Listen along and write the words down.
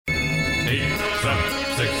8, 7,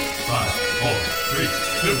 6, 5, 4, 3,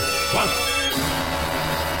 2, 1.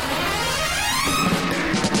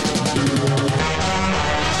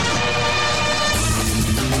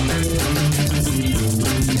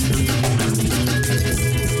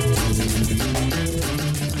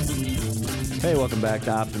 Hey, welcome back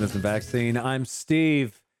to Optimism Vaccine. I'm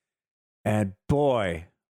Steve, and boy,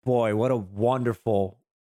 what a wonderful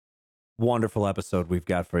episode we've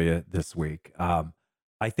got for you this week.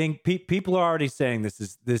 I think people are already saying this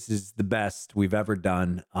is the best we've ever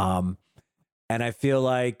done, and I feel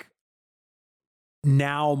like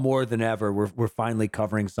now more than ever we're finally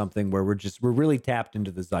covering something where we're really tapped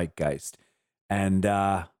into the zeitgeist, and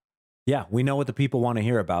yeah, we know what the people want to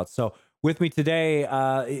hear about. So with me today,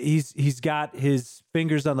 he's got his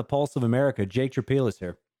fingers on the pulse of America. Jake Trapeel is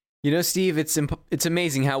here. You know, Steve, it's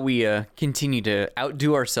amazing how we continue to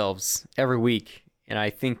outdo ourselves every week. And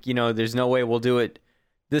I think, there's no way we'll do it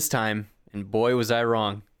this time. And boy, was I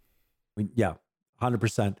wrong. Yeah,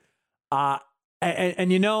 100%.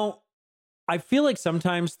 And I feel like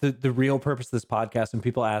sometimes the real purpose of this podcast, when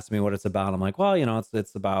people ask me what it's about, I'm like, well,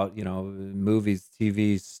 it's about, movies,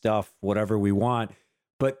 TV, stuff, whatever we want.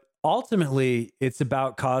 But ultimately, it's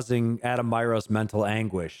about causing Adam Myros mental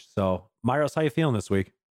anguish. So, Myros, how you feeling this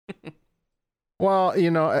week? Well,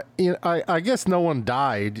 I guess no one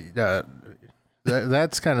died.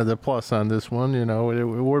 That's kind of the plus on this one.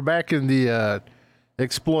 We're back in the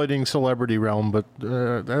exploiting celebrity realm, but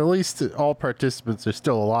at least all participants are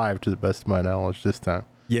still alive, to the best of my knowledge this time.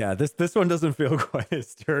 Yeah, this one doesn't feel quite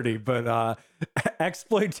as dirty, but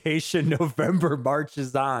exploitation November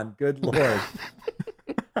marches on. Good Lord.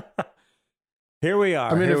 Here we are.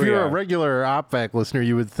 I mean, if you're a regular OpVac listener,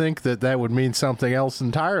 you would think that would mean something else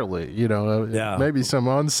entirely. Maybe some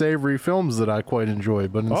unsavory films that I quite enjoy,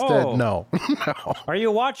 but instead, no. No. Are you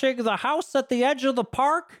watching The House at the Edge of the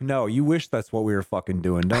Park? No, you wish that's what we were fucking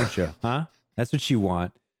doing, don't you? Huh? That's what you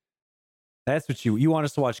want. That's what you want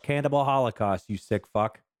us to watch Cannibal Holocaust, you sick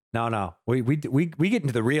fuck. No. We get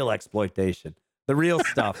into the real exploitation, the real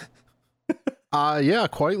stuff. Yeah,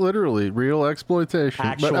 quite literally, real exploitation.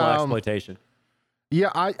 Actual exploitation. Yeah,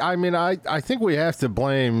 I mean, I think we have to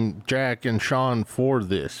blame Jack and Sean for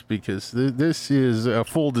this, because this is a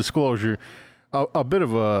full disclosure, a bit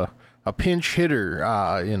of a pinch hitter.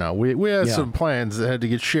 We had some plans that had to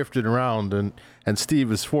get shifted around, and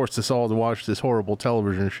Steve has forced us all to watch this horrible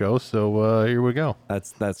television show. So here we go.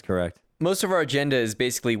 That's correct. Most of our agenda is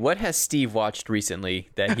basically, what has Steve watched recently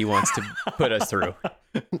that he wants to put us through?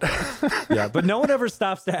 Yeah, but no one ever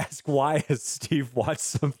stops to ask, why has Steve watched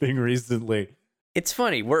something recently? It's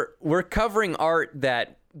funny. We're covering art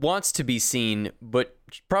that wants to be seen, but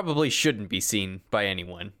probably shouldn't be seen by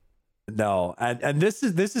anyone. No, and this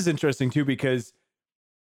is interesting too, because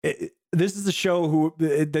this is a show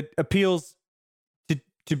that appeals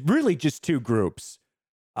to really just two groups.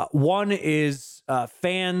 One is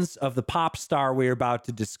fans of the pop star we're about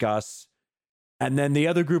to discuss, and then the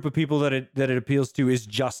other group of people that it appeals to is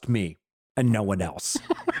just me and no one else.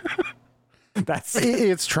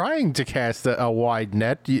 It's trying to cast a wide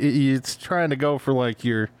net. It's trying to go for like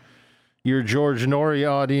your George Norrie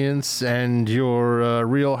audience and your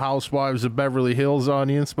Real Housewives of Beverly Hills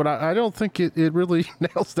audience, but I don't think it really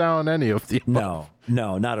nails down any of the above.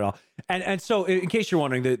 No, not at all. And so, in case you're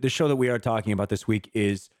wondering, the show that we are talking about this week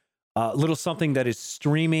is a little something that is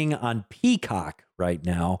streaming on Peacock right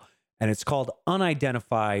now, and it's called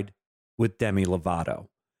Unidentified with Demi Lovato.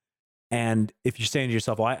 And if you're saying to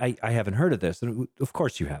yourself, well, I haven't heard of this, and of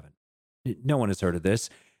course you haven't. No one has heard of this.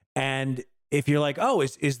 And if you're like, oh,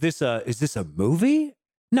 is this a movie?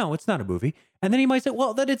 No, it's not a movie. And then you might say,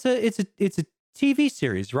 well, then it's a TV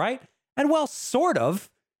series, right? And well, sort of.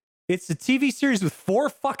 It's a TV series with 4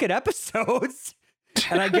 fucking episodes.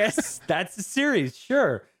 And I guess that's a series,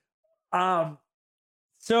 sure.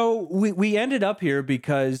 So we ended up here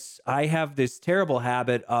because I have this terrible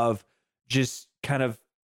habit of just kind of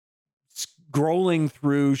scrolling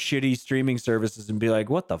through shitty streaming services and be like,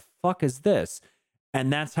 what the fuck is this?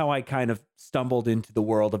 And that's how I kind of stumbled into the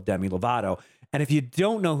world of Demi Lovato. And if you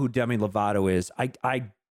don't know who Demi Lovato is, I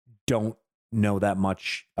don't know that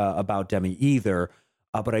much about Demi either.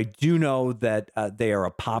 But I do know that they are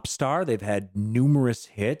a pop star. They've had numerous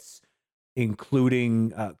hits,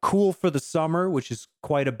 including Cool for the Summer, which is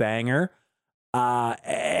quite a banger.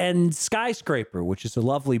 And Skyscraper, which is a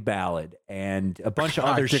lovely ballad, and a bunch of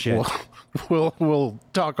other shit. We'll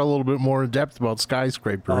talk a little bit more in depth about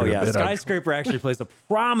Skyscraper. Oh yeah, Skyscraper actually plays a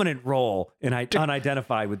prominent role in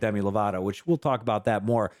Unidentified with Demi Lovato, which we'll talk about that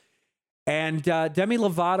more. And Demi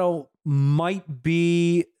Lovato might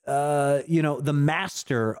be, the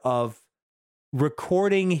master of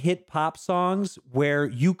recording hit pop songs where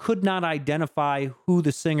you could not identify who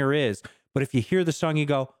the singer is. But if you hear the song, you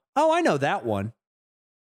go, oh, I know that one.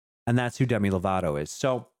 And that's who Demi Lovato is.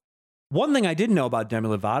 So one thing I didn't know about Demi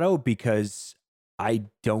Lovato, because I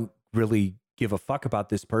don't really give a fuck about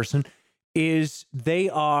this person, is they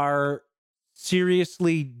are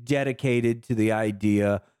seriously dedicated to the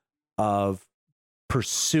idea of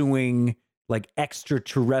pursuing like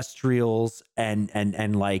extraterrestrials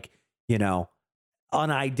and like, you know,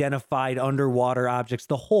 unidentified underwater objects,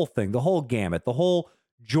 the whole thing, the whole gamut, the whole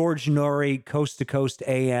George Norrie Coast to Coast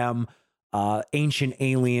AM, ancient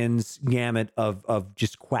aliens gamut of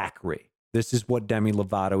just quackery. This is what Demi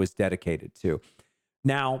Lovato is dedicated to.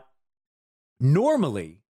 Now,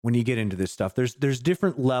 normally when you get into this stuff, there's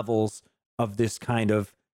different levels of this kind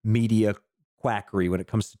of media quackery when it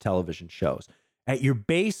comes to television shows. At your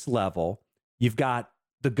base level, you've got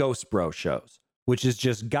the Ghost Bro shows, which is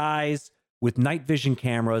just guys with night vision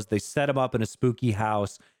cameras. They set them up in a spooky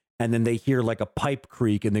house, and then they hear like a pipe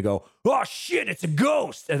creak and they go, oh shit, it's a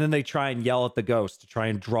ghost. And then they try and yell at the ghost to try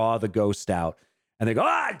and draw the ghost out. And they go,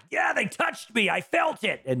 yeah, they touched me. I felt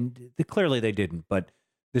it. And clearly they didn't, but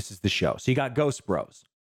this is the show. So you got Ghost Bros.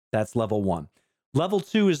 That's level 1. Level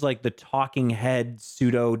 2 is like the talking head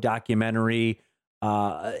pseudo documentary,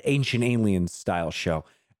 ancient aliens style show.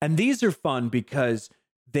 And these are fun because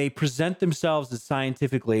they present themselves as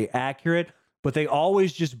scientifically accurate, but they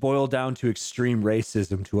always just boil down to extreme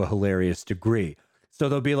racism to a hilarious degree. So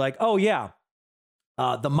they'll be like, oh yeah,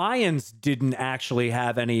 the Mayans didn't actually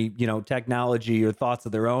have any, you know, technology or thoughts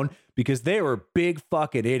of their own because they were big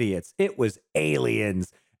fucking idiots. It was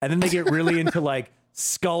aliens. And then they get really into like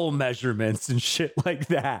skull measurements and shit like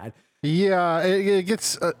that. Yeah, it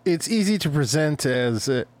gets it's easy to present as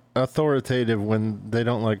authoritative when they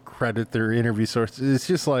don't like credit their interview sources. It's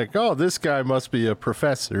just like, oh, this guy must be a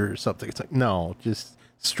professor or something. It's like, no, just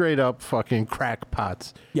straight up fucking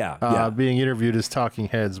crackpots. Yeah. Being interviewed as talking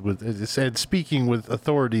heads with, as I said, speaking with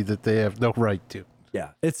authority that they have no right to.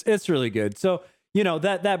 Yeah, it's really good. So, you know,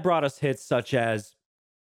 that brought us hits such as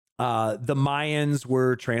the Mayans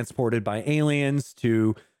were transported by aliens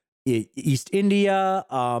to East India.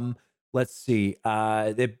 Let's see.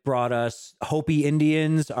 It brought us Hopi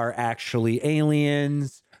Indians are actually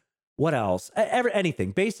aliens. What else?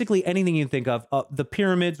 Anything. Basically anything you think of. The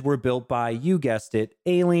pyramids were built by, you guessed it,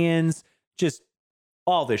 aliens. Just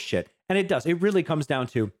all this shit. And it does. It really comes down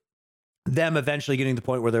to them eventually getting to the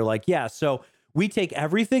point where they're like, yeah, so we take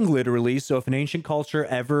everything literally. So if an ancient culture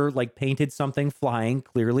ever like painted something flying,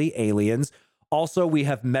 clearly aliens. Also, we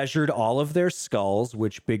have measured all of their skulls,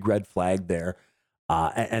 which big red flag there.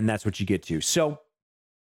 And that's what you get to. So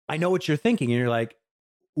I know what you're thinking, and you're like,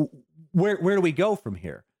 where do we go from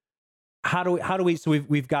here? How do we? So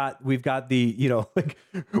we've got the, you know, like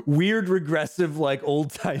weird regressive, like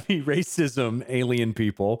old timey racism alien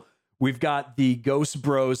people. We've got the Ghost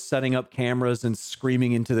Bros setting up cameras and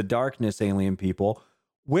screaming into the darkness alien people.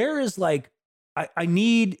 Where is like I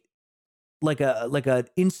need like an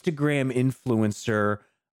Instagram influencer.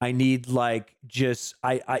 I need like just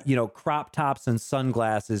I you know, crop tops and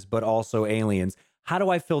sunglasses, but also aliens. How do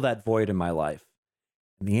I fill that void in my life?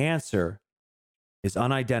 And the answer is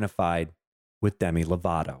unidentified with Demi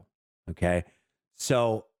Lovato. Okay,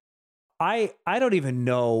 so I don't even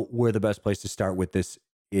know where the best place to start with this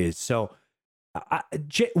is. So,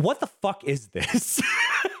 what the fuck is this?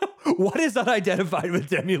 What is unidentified with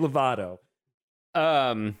Demi Lovato?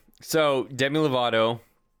 So Demi Lovato,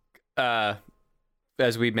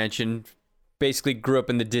 as we mentioned, basically grew up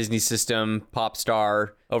in the Disney system, pop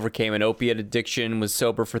star, overcame an opiate addiction, was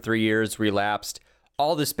sober for 3 years, relapsed.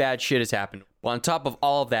 All this bad shit has happened. Well, on top of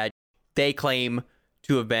all of that, they claim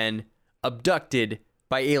to have been abducted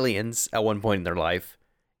by aliens at one point in their life.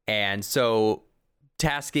 And so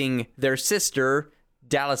tasking their sister,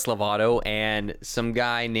 Dallas Lovato, and some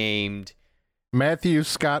guy named Matthew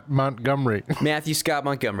Scott Montgomery. Matthew Scott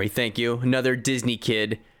Montgomery, thank you. Another Disney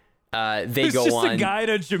kid. It's go just on. a guy in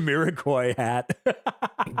a Jamiroquai hat.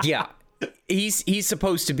 Yeah, he's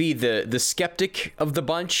supposed to be the skeptic of the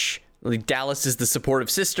bunch. Like, Dallas is the supportive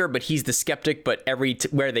sister, but he's the skeptic. But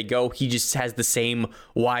where they go, he just has the same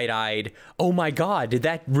wide-eyed, oh my god, did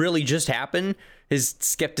that really just happen? His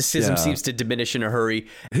skepticism seems to diminish in a hurry.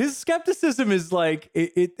 His skepticism is like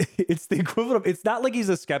it's the equivalent of, it's not like he's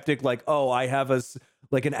a skeptic like, oh, I have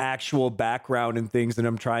an actual background in things and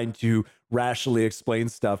I'm trying to rationally explain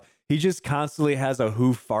stuff. He just constantly has a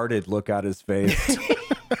who farted look on his face.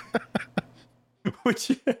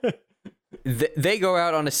 Which they go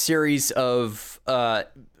out on a series of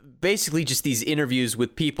basically just these interviews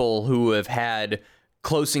with people who have had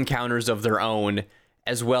close encounters of their own,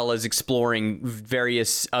 as well as exploring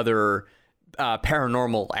various other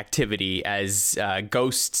paranormal activity as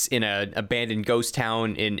ghosts in an abandoned ghost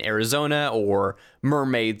town in Arizona or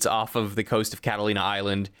mermaids off of the coast of Catalina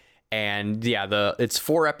Island. And yeah, it's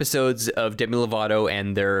 4 episodes of Demi Lovato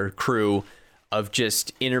and their crew of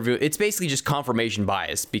just interview. It's basically just confirmation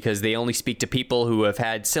bias because they only speak to people who have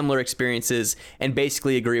had similar experiences and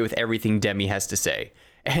basically agree with everything Demi has to say.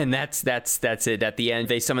 And that's it. At the end,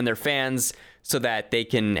 they summon their fans so that they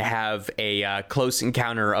can have a close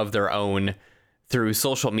encounter of their own through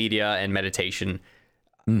social media and meditation.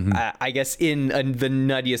 I guess in the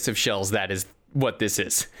nuttiest of shells, that is what this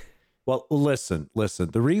is. Well, listen.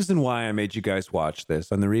 The reason why I made you guys watch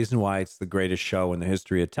this, and the reason why it's the greatest show in the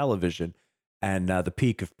history of television and the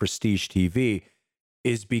peak of prestige TV,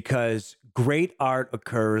 is because great art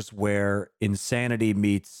occurs where insanity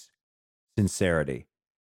meets sincerity.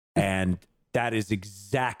 And that is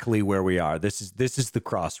exactly where we are. This is the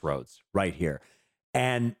crossroads right here.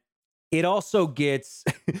 And it also gets,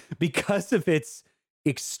 because of its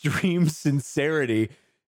extreme sincerity,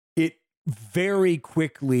 it very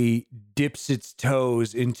quickly dips its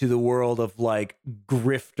toes into the world of like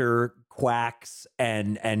grifter quacks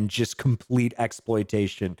and just complete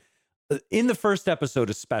exploitation. In the first episode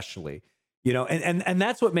especially, you know, and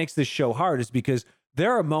that's what makes this show hard, is because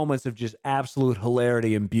there are moments of just absolute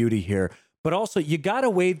hilarity and beauty here, but also you got to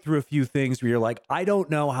wade through a few things where you're like, I don't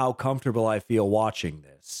know how comfortable I feel watching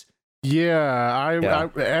this. Yeah, I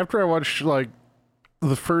after I watched like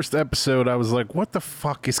the first episode, I was like, what the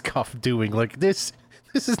fuck is Cuff doing? Like this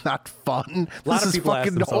is not fun. This is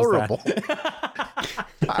fucking horrible.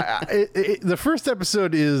 The first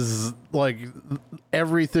episode is like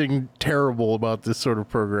everything terrible about this sort of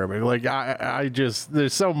programming. Like I just,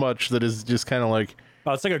 there's so much that is just kind of like,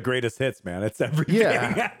 oh, it's like a greatest hits, man. It's everything.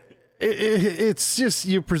 Yeah, it's just,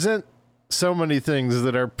 you present so many things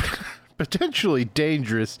that are potentially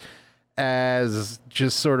dangerous as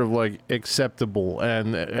just sort of like acceptable,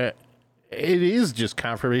 and it is just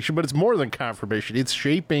confirmation, but it's more than confirmation. It's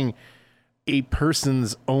shaping a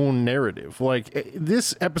person's own narrative. Like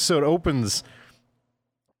this episode opens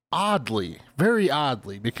oddly, very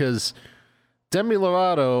oddly, because Demi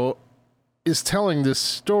Lovato is telling this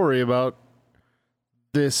story about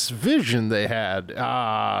this vision they had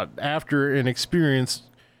after an experience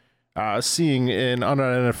seeing an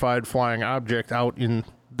unidentified flying object out in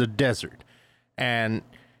the desert, and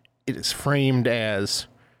it is framed as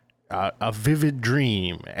a vivid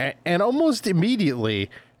dream. And almost immediately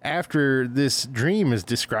after this dream is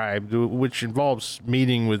described, which involves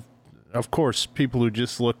meeting with, of course, people who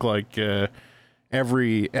just look like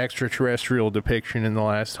every extraterrestrial depiction in the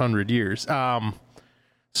last 100 years,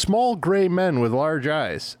 small gray men with large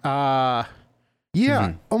eyes.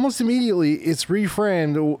 Almost immediately it's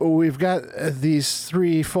reframed. We've got these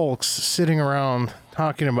 3 folks sitting around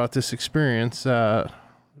talking about this experience,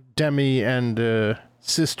 Demi and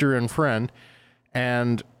sister and friend,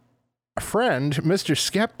 and a friend, Mr.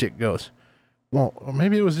 Skeptic, goes, well,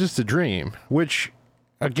 maybe it was just a dream, which,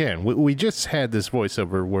 again, we just had this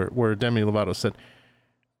voiceover where Demi Lovato said,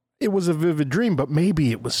 it was a vivid dream, but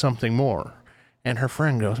maybe it was something more. And her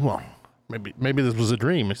friend goes, well, maybe this was a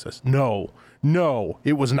dream. He says, no,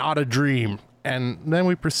 it was not a dream. And then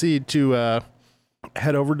we proceed to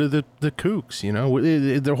head over to the kooks, you know.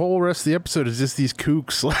 The whole rest of the episode is just these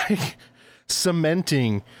kooks, like,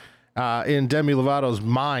 cementing in Demi Lovato's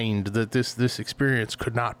mind that this experience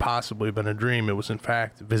could not possibly have been a dream. It was, in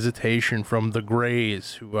fact, visitation from the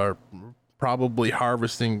Greys, who are probably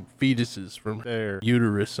harvesting fetuses from their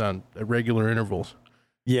uterus on regular intervals.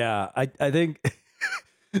 Yeah, I think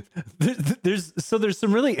there's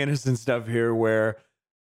some really innocent stuff here where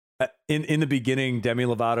in the beginning, Demi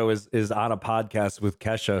Lovato is on a podcast with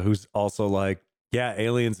Kesha, who's also like, yeah,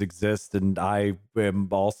 aliens exist, and I am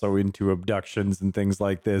also into abductions and things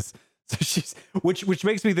like this. So she's, which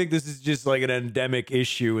makes me think this is just like an endemic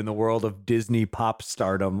issue in the world of Disney pop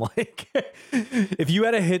stardom. Like, if you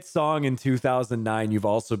had a hit song in 2009, you've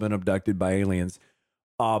also been abducted by aliens.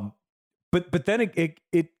 But then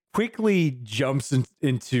it quickly jumps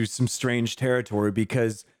into some strange territory,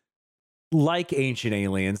 because like Ancient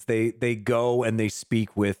Aliens, they go and they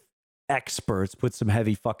speak with experts, put some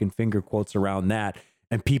heavy fucking finger quotes around that,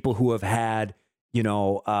 and people who have had, you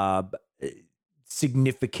know,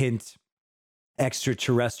 significant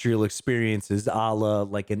extraterrestrial experiences, a la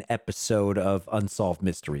like an episode of Unsolved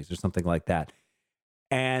Mysteries or something like that.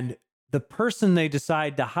 And the person they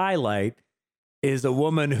decide to highlight is a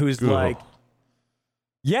woman who's like,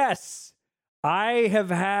 yes, I have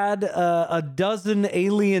had a dozen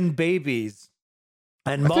alien babies,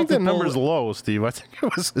 And I think that number's multiple- low, Steve. I think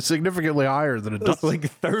it was significantly higher than a it was dozen.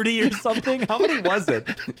 like 30 or something. How many was it?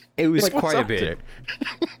 It was Like, what's quite a up bit.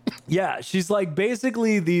 there? Yeah, she's like,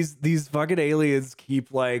 basically these fucking aliens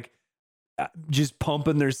keep like just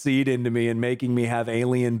pumping their seed into me and making me have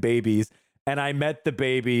alien babies. And I met the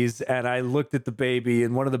babies and I looked at the baby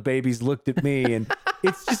and one of the babies looked at me and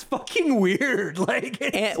it's just fucking weird. Like,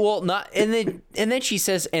 And well, not and then she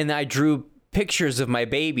says, and I drew pictures of my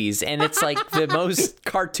babies, and it's like the most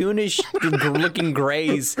cartoonish looking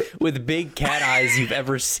grays with big cat eyes you've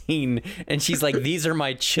ever seen. And she's like, these are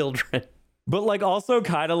my children. but like also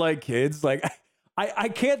kind of like kids. Like I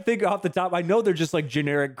can't think off the top. I know they're just like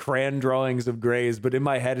generic crayon drawings of grays, but in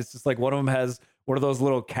my head it's just like one of them has one of those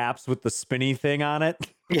little caps with the spinny thing on it.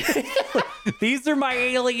 These are my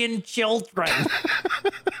alien children.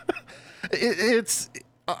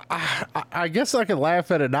 I guess I can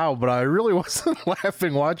laugh at it now, but I really wasn't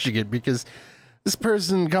laughing watching it because this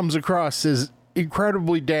person comes across as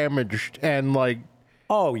incredibly damaged and like,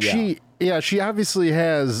 Oh yeah. she obviously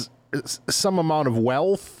has some amount of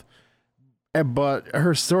wealth, but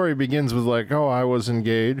her story begins with like, oh, I was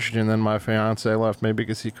engaged and then my fiance left me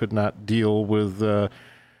because he could not deal with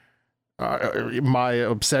my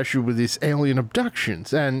obsession with these alien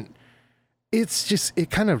abductions. And it's just, it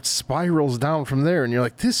kind of spirals down from there. And you're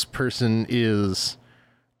like, this person is,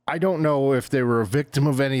 I don't know if they were a victim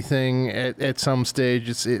of anything at some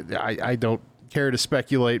stage. I don't care to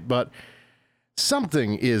speculate, but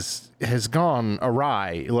something has gone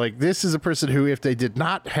awry. Like, this is a person who, if they did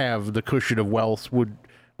not have the cushion of wealth,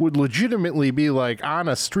 would legitimately be like on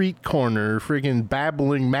a street corner friggin'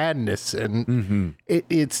 babbling madness. And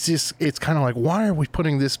it's just, it's kind of like, why are we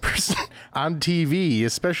putting this person on TV,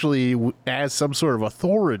 especially as some sort of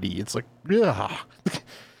authority? It's like, ugh.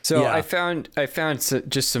 So Yeah. I found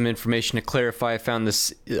just some information to clarify. I found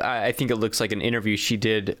this. I think it looks like an interview she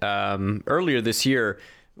did earlier this year,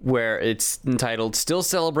 where it's entitled "Still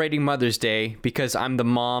Celebrating Mother's Day Because I'm the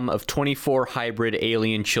Mom of 24 Hybrid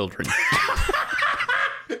Alien Children."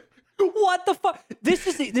 What the fuck? This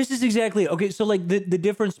is exactly okay. So like the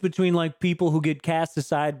difference between like people who get cast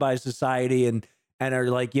aside by society and are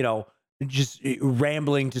like, you know, just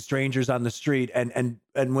rambling to strangers on the street and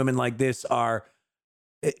women like this are,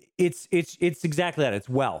 it's exactly that. It's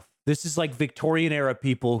wealth. This is like Victorian era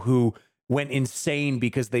people who went insane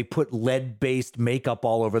because they put lead-based makeup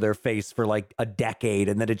all over their face for like a decade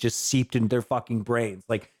and then it just seeped into their fucking brains.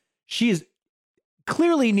 Like, she is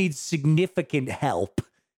clearly needs significant help.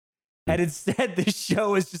 And instead, this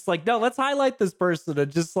show is just like, no, let's highlight this person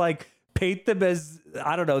and just like paint them as,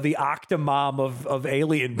 I don't know, the Octomom of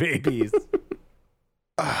alien babies.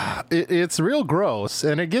 It's real gross,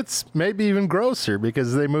 and it gets maybe even grosser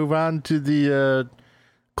because they move on to the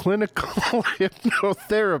clinical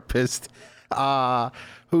hypnotherapist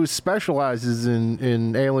who specializes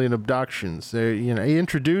in alien abductions. He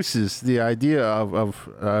introduces the idea of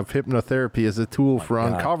hypnotherapy as a tool for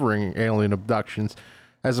uncovering alien abductions,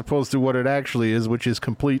 as opposed to what it actually is, which is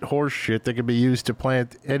complete horse shit that can be used to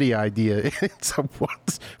plant any idea in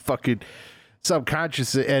someone's fucking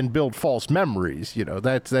subconscious and build false memories.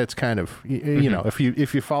 That's kind of, if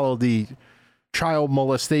you follow the child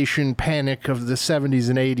molestation panic of the 70s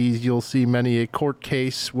and 80s, you'll see many a court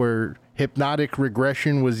case where hypnotic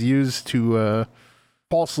regression was used to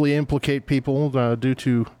falsely implicate people due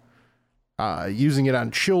to using it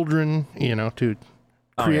on children, to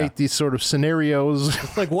create these sort of scenarios.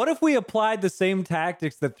 It's like, what if we applied the same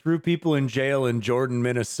tactics that threw people in jail in Jordan,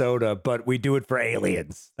 Minnesota, but we do it for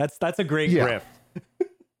aliens? That's a great grift.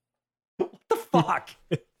 What the fuck?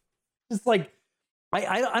 It's like,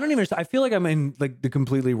 I don't even, I feel like I'm in like the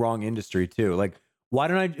completely wrong industry too. Like, why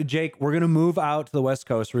don't I, Jake, we're going to move out to the West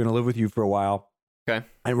Coast. We're going to live with you for a while. Okay.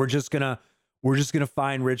 And we're just going to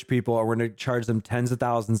find rich people, or we're going to charge them tens of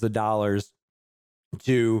thousands of dollars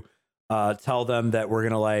to tell them that we're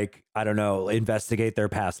going to, like, I don't know, investigate their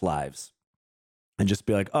past lives and just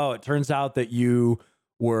be like, oh, it turns out that you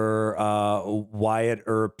were Wyatt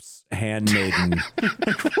Earp's handmaiden.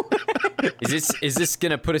 Is this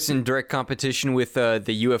gonna put us in direct competition with the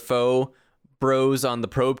UFO bros on the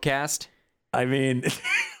Probecast? I mean,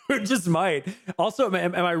 it just might. Also,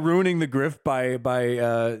 am I ruining the grift by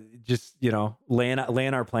just,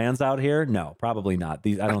 laying our plans out here? No, probably not.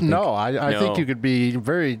 I don't think. No, I think you could be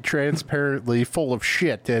very transparently full of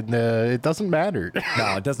shit, and it doesn't matter.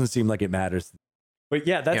 No, it doesn't seem like it matters. But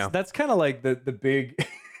yeah, that's kind of like the big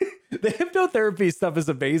the hypnotherapy stuff is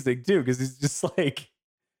amazing too, because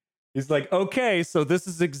he's like, okay, so this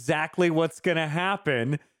is exactly what's gonna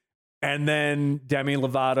happen. And then Demi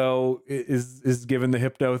Lovato is given the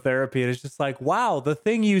hypnotherapy, and it's just like, wow, the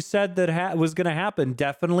thing you said that was going to happen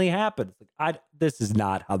definitely happened. It's like, this is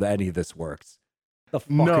not how any of this works. The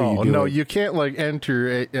fuck are you doing? No, you can't like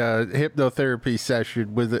enter a hypnotherapy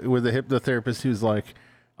session with a hypnotherapist who's like,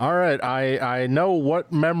 all right, I know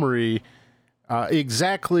what memory,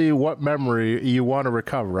 exactly what memory you want to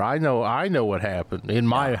recover. I know what happened in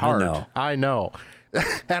my heart. I know.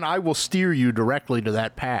 And I will steer you directly to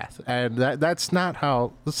that path. And that's not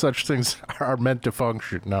how such things are meant to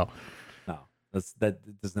function. No,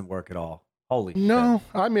 that doesn't work at all. Holy no,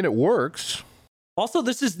 shit. I mean, it works. Also,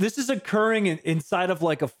 this is occurring inside of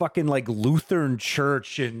like a fucking like Lutheran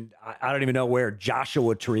church in I don't even know where,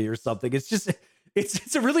 Joshua Tree or something. It's just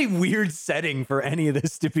it's a really weird setting for any of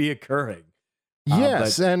this to be occurring.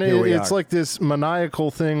 Yes, and it's like this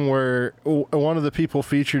maniacal thing where one of the people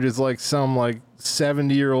featured is like some like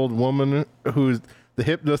 70-year-old woman who's the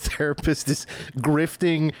hypnotherapist is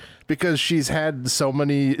grifting because she's had so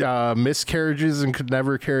many miscarriages and could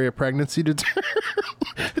never carry a pregnancy to term.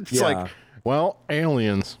 It's like, well,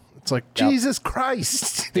 aliens. It's like, Jesus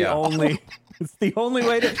Christ. It's the only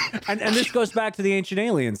way to, and this goes back to the Ancient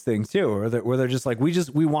Aliens thing too, where they're just like,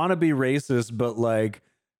 we want to be racist, but like,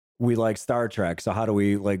 we like Star Trek, so how do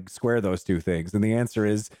we like square those two things? And the answer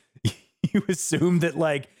is you assume that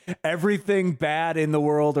like everything bad in the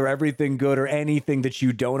world or everything good or anything that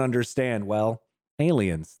you don't understand, well,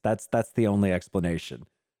 aliens. That's the only explanation.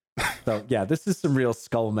 So yeah, this is some real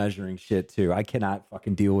skull measuring shit too. I cannot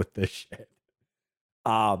fucking deal with this shit.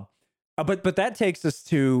 But that takes us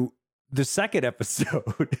to the second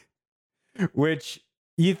episode, which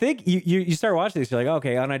you think you start watching this, you're like,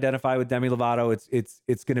 okay, Unidentified with Demi Lovato.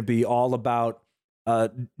 It's going to be all about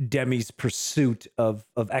Demi's pursuit of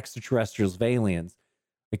extraterrestrials, of aliens.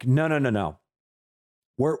 Like, no.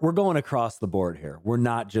 We're going across the board here. We're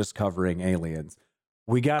not just covering aliens.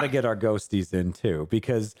 We got to get our ghosties in too,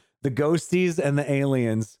 because the ghosties and the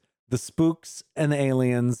aliens, the spooks and the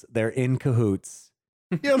aliens, they're in cahoots.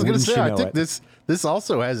 Yeah, I was going to say, I think this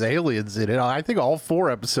also has aliens in it. I think all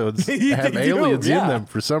 4 episodes have aliens in them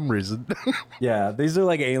for some reason. Yeah, these are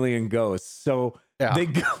like alien ghosts. So they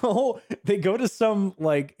go to some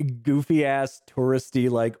like goofy ass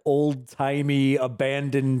touristy, like old timey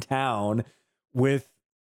abandoned town with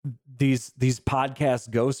these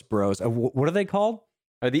podcast ghost bros. What are they called?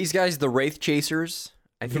 Are these guys the Wraith Chasers?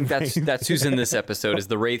 I think that's who's in this episode, is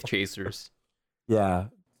the Wraith Chasers. Yeah.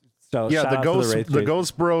 So yeah, the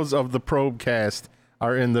Ghost Bros of the Probecast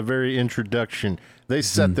are in the very introduction. They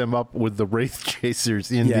set them up with the Wraith Chasers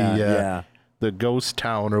in the ghost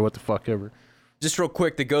town or what the fuck ever. Just real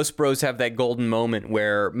quick, the Ghost Bros have that golden moment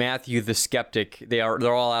where Matthew the skeptic,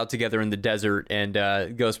 they're all out together in the desert, and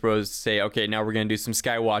Ghost Bros say, okay, now we're gonna do some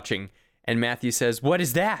sky watching, and Matthew says, what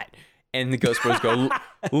is that? And the Ghost Bros go,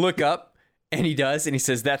 look up, and he does, and he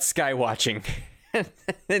says, that's sky watching.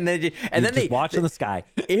 and then they watch in the sky.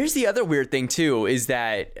 Here's the other weird thing too, is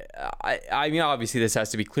that I mean, obviously this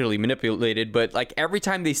has to be clearly manipulated, but like every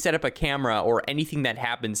time they set up a camera or anything that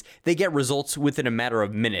happens, they get results within a matter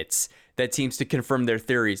of minutes that seems to confirm their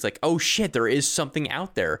theories. Like, oh shit, there is something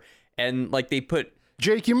out there, and like they put.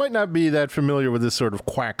 Jake, you might not be that familiar with this sort of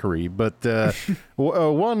quackery, but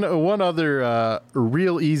one other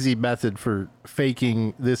real easy method for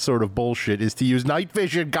faking this sort of bullshit is to use night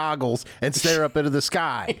vision goggles and stare up into the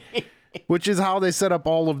sky, which is how they set up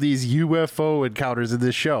all of these UFO encounters in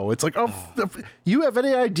this show. It's like, oh, you have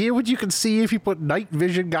any idea what you can see if you put night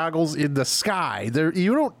vision goggles in the sky?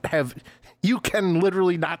 You can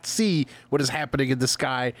literally not see what is happening in the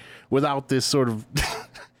sky without this sort of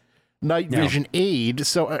night vision aid.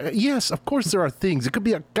 So yes, of course there are things. It could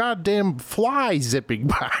be a goddamn fly zipping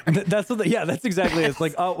by. That's exactly it. It's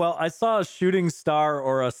like, oh well, I saw a shooting star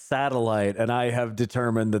or a satellite, and I have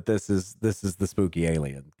determined that this is the spooky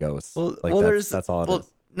alien ghost. That's all it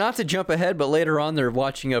is. Not to jump ahead, but later on they're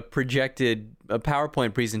watching a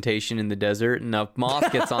PowerPoint presentation in the desert, and a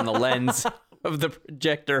moth gets on the lens of the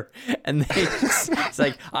projector, and it's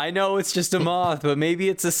like, I know it's just a moth, but maybe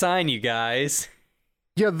it's a sign, you guys.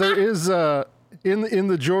 Yeah, there is in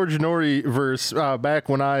the George Norrie verse, back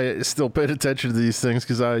when I still paid attention to these things,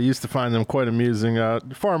 because I used to find them quite amusing,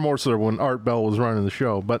 far more so when Art Bell was running the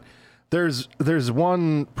show. But there's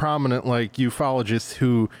one prominent like ufologist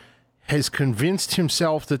who has convinced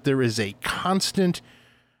himself that there is a constant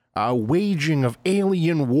waging of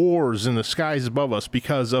alien wars in the skies above us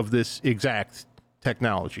because of this exact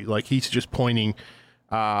technology. Like, he's just pointing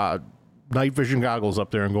night vision goggles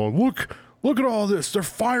up there and going, Look at all this. They're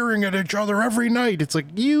firing at each other every night. It's like,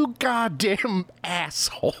 you goddamn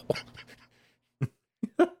asshole.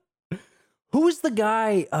 Who who's the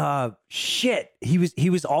guy? Shit. He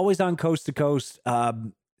was always on Coast to Coast.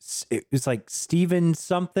 It was like Steven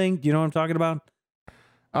something. Do you know what I'm talking about?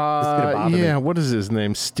 Yeah. What is his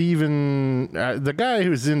name? Steven, the guy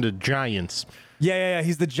who's into giants. Yeah.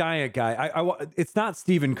 He's the giant guy. It's not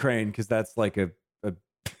Stephen Crane because that's like a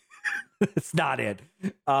it's not it.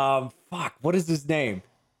 Fuck. What is his name?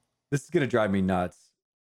 This is gonna drive me nuts.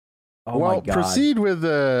 Oh my God. Proceed with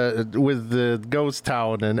the ghost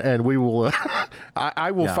town, and we will.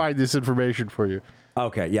 I will find this information for you.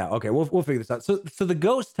 Okay. Yeah. Okay. We'll figure this out. So the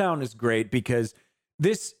ghost town is great because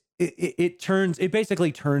it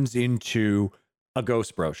basically turns into a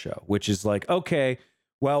Ghost Bro show, which is like, okay,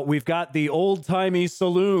 well, we've got the old timey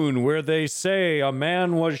saloon where they say a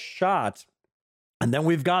man was shot. And then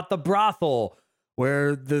we've got the brothel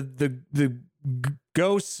where the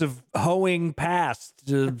ghosts of hoeing past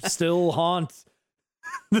still haunt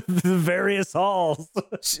the various halls.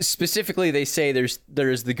 Specifically, they say there's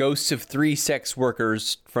the ghosts of 3 sex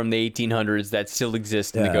workers from the 1800s that still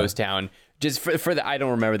exist in the ghost town. Just for the, I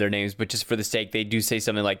don't remember their names, but just for the sake, they do say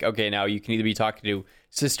something like, okay, now you can either be talking to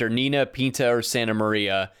Sister Nina, Pinta, or Santa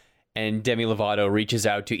Maria, and Demi Lovato reaches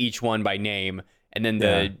out to each one by name, and then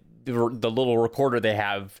the little recorder they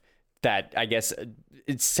have that I guess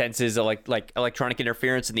it senses like electronic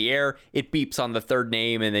interference in the air. It beeps on the third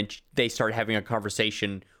name, and then they start having a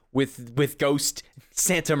conversation with Ghost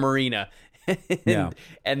Santa Marina.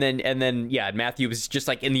 and then Matthew was just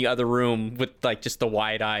like in the other room with like just the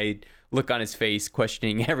wide-eyed look on his face,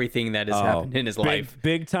 questioning everything that has happened in his life.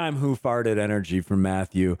 Big time who farted energy from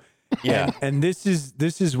Matthew. Yeah, and this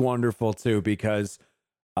is wonderful too because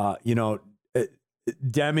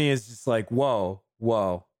Demi is just like, whoa,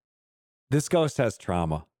 this ghost has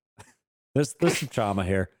trauma. There's some trauma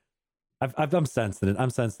here. I'm sensing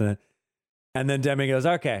it. And then Demi goes,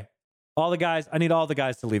 okay, I need all the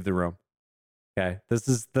guys to leave the room. Okay, this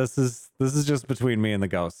is just between me and the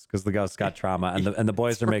ghost because the ghost got trauma and the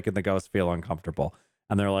boys are making the ghost feel uncomfortable.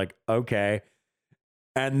 And they're like, okay.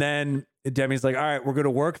 And then Demi's like, all right, we're going to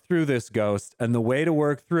work through this ghost. And the way to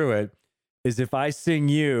work through it is if I sing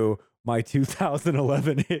you my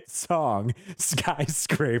 2011 hit song,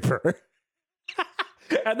 Skyscraper.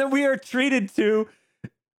 And then we are treated to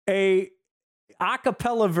a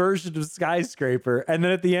acapella version of Skyscraper. And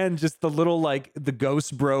then at the end, just the little, like, the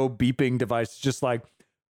Ghost Bro beeping device, just like,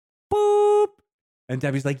 boop. And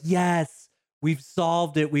Debbie's like, yes, we've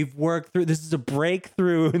solved it. We've worked through. This is a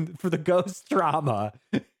breakthrough for the ghost drama.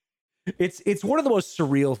 It's one of the most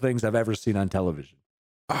surreal things I've ever seen on television.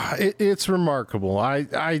 It's remarkable. I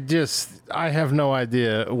have no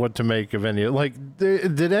idea what to make of any. Like,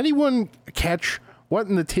 did anyone catch what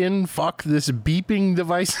in the tin fuck this beeping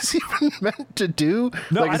device is even meant to do?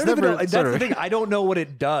 No, like, I don't even know. That's the thing. I don't know what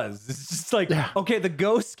it does. It's just like, okay, the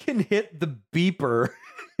ghost can hit the beeper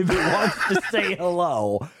if it wants to say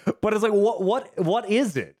hello, but it's like, what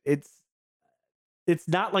is it? It's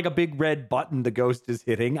not like a big red button the ghost is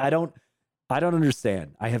hitting. I don't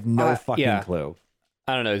understand. I have no fucking clue.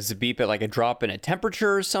 I don't know. Does it beep at like a drop in a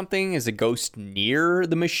temperature or something? Is a ghost near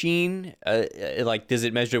the machine? Like, does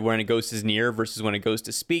it measure when a ghost is near versus when a ghost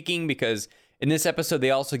is speaking? Because in this episode, they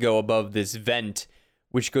also go above this vent,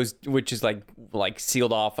 which is like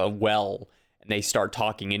sealed off a well, and they start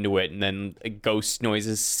talking into it, and then ghost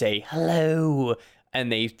noises say hello,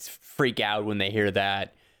 and they freak out when they hear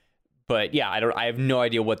that. But yeah, I have no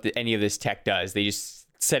idea what any of this tech does. They just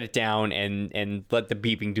set it down and let the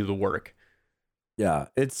beeping do the work. Yeah,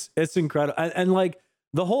 it's incredible. And like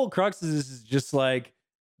the whole crux of this is just like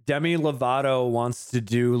Demi Lovato wants to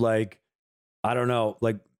do like, I don't know,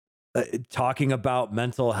 like talking about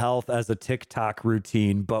mental health as a TikTok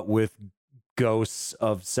routine, but with ghosts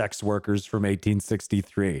of sex workers from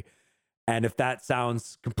 1863. And if that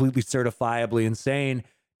sounds completely certifiably insane,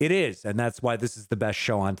 it is. And that's why this is the best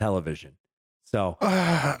show on television. So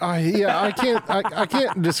I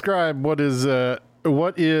can't describe what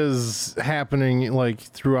is happening like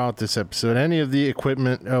throughout this episode. Any of the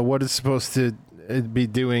equipment, what it's supposed to be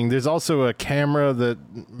doing. There's also a camera that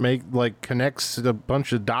connects a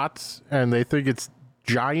bunch of dots, and they think it's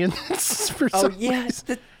giants for some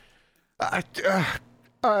reason.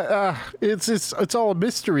 It's all a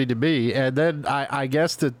mystery to me. And then I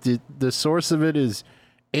guess that the source of it is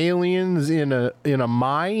aliens in a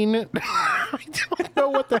mine. I don't know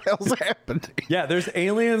what the hell's happening. Yeah, there's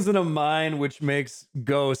aliens in a mine, which makes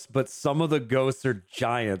ghosts, but some of the ghosts are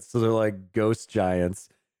giants, so they're like ghost giants.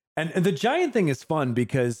 And the giant thing is fun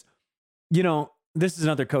because, you know, this is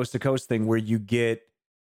another coast to coast thing where you get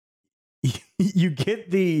the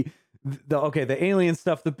alien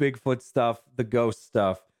stuff, the Bigfoot stuff, the ghost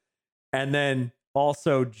stuff, and then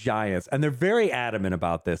also giants. And they're very adamant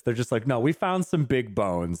about this. They're just like, no, we found some big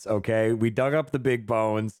bones. Okay. We dug up the big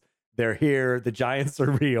bones. They're here. The giants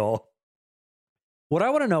are real. What I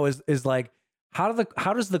want to know is like, how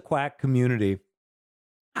does the quack community,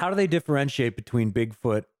 how do they differentiate between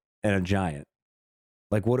Bigfoot and a giant?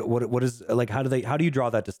 Like what is like, how do you draw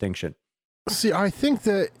that distinction? See, I think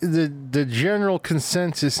that the general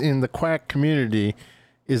consensus in the quack community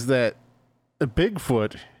is that a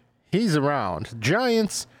Bigfoot, he's around.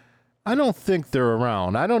 Giants, I don't think they're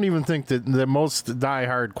around. I don't even think that most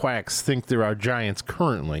diehard quacks think there are giants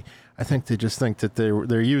currently. I think they just think that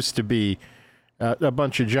there used to be a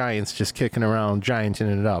bunch of giants just kicking around, gianting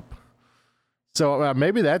it up. So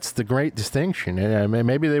maybe that's the great distinction.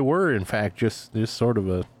 Maybe they were, in fact, just sort of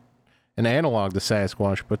an analog to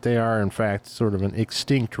Sasquatch, but they are, in fact, sort of an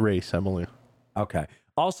extinct race, I believe. Okay.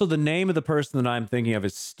 Also, the name of the person that I'm thinking of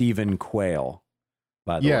is Stephen Quayle.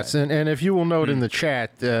 By the yes, way. and if you will note in the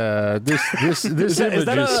chat, this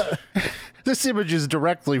image is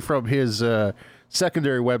directly from his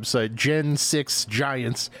secondary website, Gen 6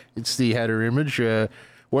 Giants. It's the header image,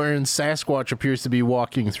 wherein Sasquatch appears to be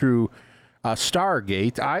walking through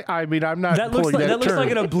Stargate. I mean, I'm not That pulling looks term. like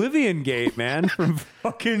an Oblivion Gate, man, from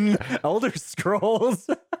fucking Elder Scrolls.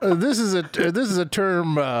 This is a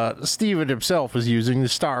term Steven himself is using, the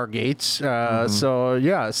Stargates. So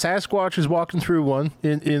yeah, Sasquatch is walking through one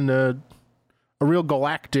in a real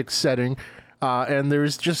galactic setting, and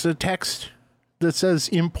there's just a text that says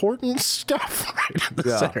important stuff right in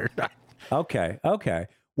the center. Okay.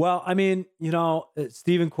 Well, I mean,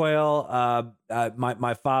 Stephen Quayle,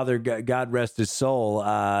 my father, God rest his soul,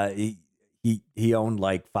 he owned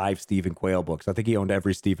like 5 Stephen Quayle books. I think he owned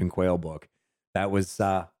every Stephen Quayle book. That was,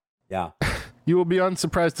 yeah. You will be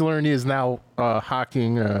unsurprised to learn he is now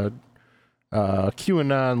hawking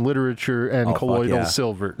QAnon literature and colloidal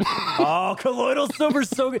silver. Oh, colloidal silver's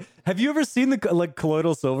so good. Have you ever seen the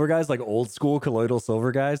colloidal silver guys, like old school colloidal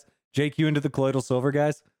silver guys? Jake, you into the colloidal silver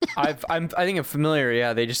guys? I think I'm familiar.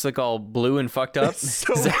 Yeah, they just look all blue and fucked up. It's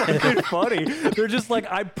so fucking funny. They're just like,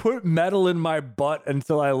 I put metal in my butt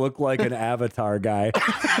until I look like an Avatar guy.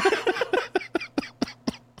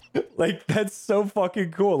 Like, that's so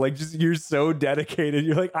fucking cool. Like, just you're so dedicated.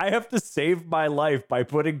 You're like, I have to save my life by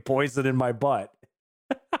putting poison in my butt.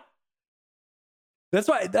 That's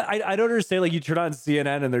why I don't understand. Like, you turn on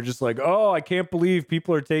CNN and they're just like, oh, I can't believe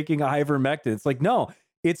people are taking ivermectin. It's like, no,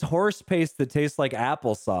 it's horse paste that tastes like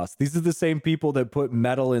applesauce. These are the same people that put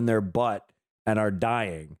metal in their butt and are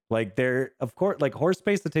dying. Like, they're, of course, like horse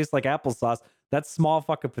paste that tastes like applesauce. That's small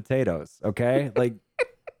fucking potatoes. Okay. Like,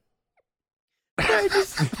 I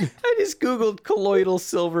just Googled colloidal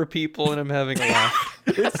silver people and I'm having a laugh.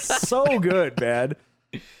 it's so good, man.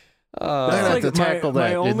 That's like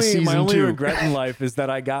my only regret in life is that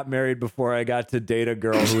I got married before I got to date a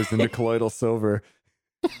girl who was into colloidal silver.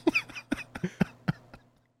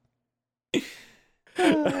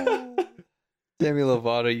 Demi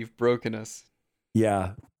Lovato, you've broken us.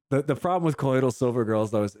 Yeah. The problem with colloidal silver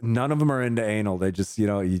girls, though, is none of them are into anal. They just, you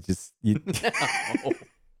No.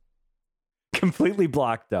 completely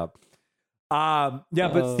blocked up.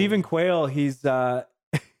 But Stephen Quayle, he's done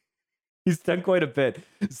quite a bit.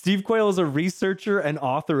 Steve Quayle is a researcher and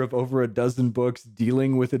author of over a dozen books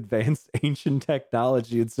dealing with advanced ancient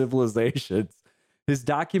technology and civilizations. His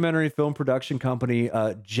documentary film production company,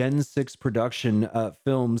 Gen 6 Production,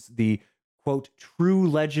 films the, quote, True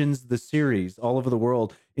Legends, the series, all over the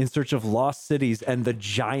world in search of lost cities and the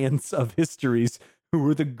giants of histories who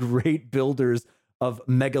were the great builders of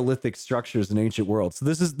megalithic structures in ancient world. So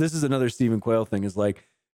this is another Stephen Quayle thing, is like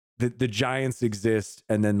the giants exist,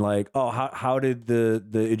 and then like, oh, how did the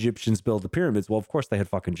Egyptians build the pyramids? Well, of course they had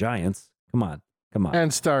fucking giants. Come on.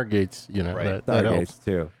 And Stargates, right. that Stargates helps.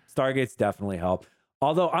 too. Stargates definitely help.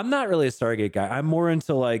 Although I'm not really a Stargate guy. I'm more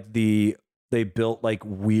into like they built like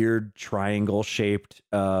weird triangle shaped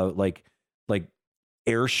like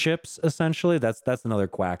airships essentially. That's another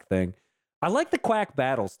quack thing. I like the quack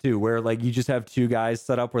battles too, where like you just have 2 guys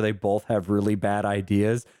set up where they both have really bad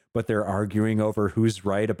ideas, but they're arguing over who's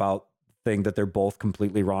right about the thing that they're both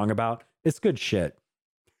completely wrong about. It's good shit.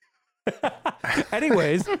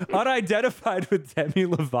 Anyways, Unidentified with Demi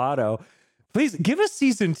Lovato. Please give us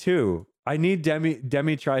season 2. I need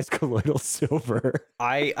Demi tries colloidal silver.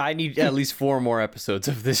 I need at least 4 more episodes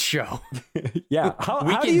of this show. Yeah. How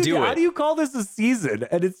do you call this a season?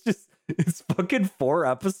 And it's fucking 4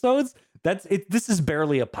 episodes? That's it. This is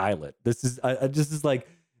barely a pilot. This is like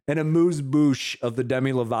an amuse-bouche of the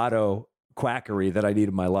Demi Lovato quackery that I need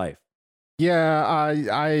in my life. Yeah,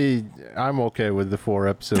 I'm okay with the 4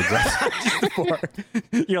 episodes. 4.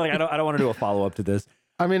 You're like, I don't want to do a follow-up to this.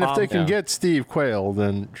 I mean, if they can Yeah. get Steve Quayle,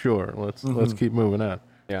 then sure, let's keep moving on.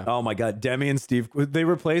 Yeah. Oh my God, Demi and Steve. They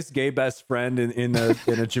replaced gay best friend in a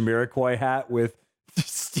Jamiroquai hat with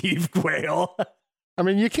Steve Quayle. I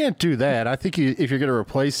mean, you can't do that. I think if you're going to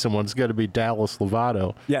replace someone, it's got to be Dallas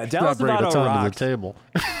Lovato. Yeah, He's Dallas not bringing a Lovato ton to rocks. the table.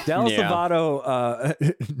 Dallas Yeah.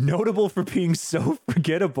 Lovato, notable for being so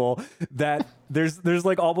forgettable that there's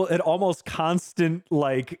like an almost constant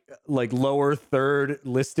like lower third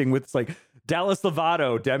listing with it's like Dallas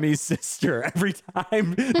Lovato, Demi's sister. Every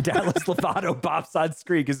time Dallas Lovato pops on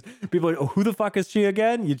screen, because people are like, oh, who the fuck is she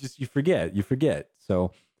again? You forget.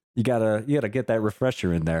 So you gotta get that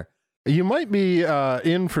refresher in there. You might be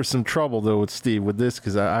in for some trouble, though, with Steve with this,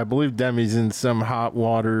 because I believe Demi's in some hot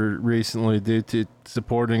water recently due to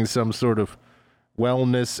supporting some sort of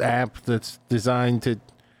wellness app that's designed to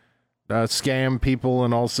scam people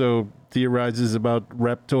and also theorizes about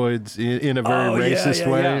reptoids in a very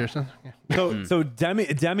racist way or something. So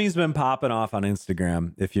Demi's been popping off on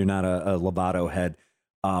Instagram if you're not a Lovato head.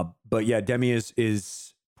 But yeah, Demi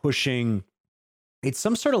is pushing, it's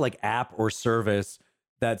some sort of like app or service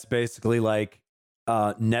that's basically like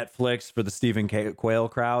Netflix for the Stephen Quayle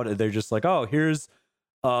crowd. They're just like, oh, here's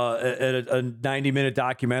a 90-minute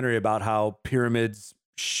documentary about how pyramids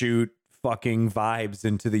shoot fucking vibes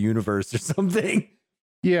into the universe or something.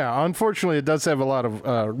 Yeah, unfortunately, it does have a lot of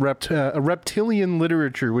reptilian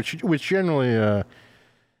literature, which generally, that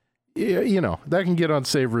can get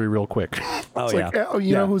unsavory real quick. Oh, It's yeah. like,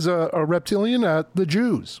 you know who's a reptilian? The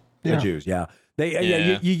Jews. The Jews, yeah.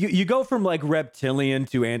 You go from like reptilian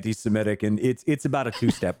to anti-Semitic, and it's about a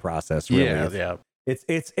two-step process, really. Yeah.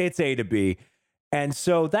 It's A to B. And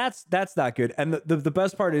so that's not good. And the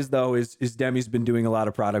best part is Demi's been doing a lot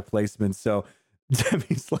of product placements. So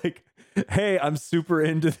Demi's like, hey, I'm super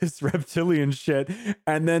into this reptilian shit.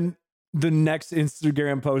 And then the next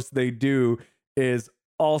Instagram post they do is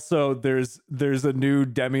also there's a new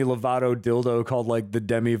Demi Lovato dildo called like the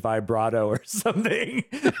Demi Vibrato or something.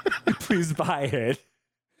 Please buy it.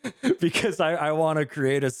 Because I want to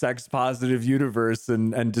create a sex positive universe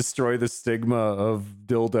and destroy the stigma of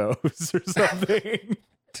dildos or something.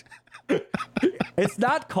 It's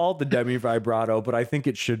not called the Demi Vibrato, but I think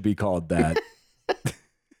it should be called that.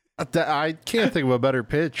 I can't think of a better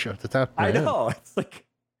pitch at the top of my I head. know. It's like,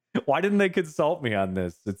 why didn't they consult me on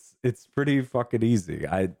this? It's pretty fucking easy.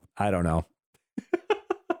 I don't know.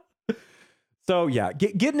 So yeah,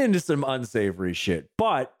 getting into some unsavory shit,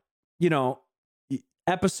 but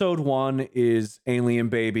Episode 1 is alien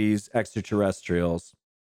babies, extraterrestrials.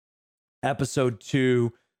 Episode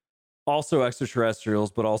 2, also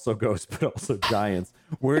extraterrestrials, but also ghosts, but also giants.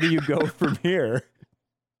 Where do you go from here?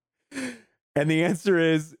 And the answer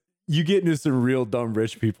is you get into some real dumb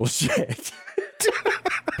rich people shit.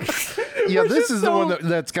 Yeah, Which this is the so- one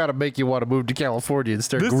that's got to make you want to move to California and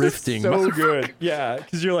start This grifting. is so good. Yeah,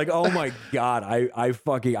 because you're like, oh my God, I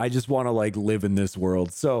just want to like live in this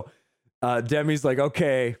world. So Demi's like,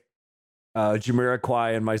 okay,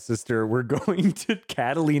 Jamiroquai and my sister, we're going to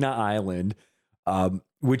Catalina Island,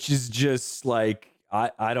 which is just like,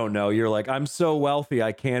 I don't know. You're like, I'm so wealthy,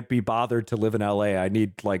 I can't be bothered to live in LA. I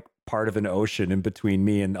need like part of an ocean in between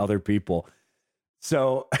me and other people.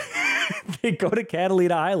 So they go to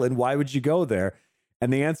Catalina Island. Why would you go there?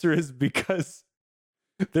 And the answer is because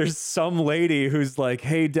there's some lady who's like,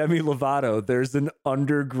 hey, Demi Lovato, there's an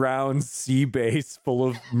underground sea base full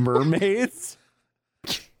of mermaids.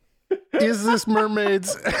 Is this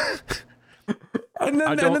mermaids? And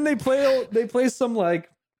then they play some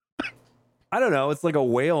like, I don't know, it's like a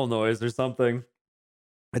whale noise or something.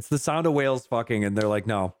 It's the sound of whales fucking, and they're like,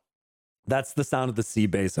 no, that's the sound of the sea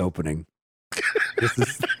base opening. This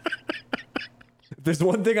is if there's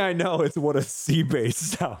one thing I know, it's what a sea base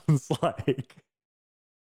sounds like.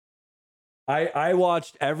 I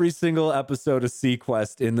watched every single episode of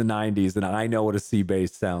SeaQuest in the 90s, and I know what a sea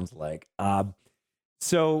base sounds like.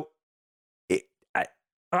 So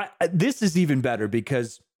this is even better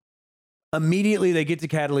because immediately they get to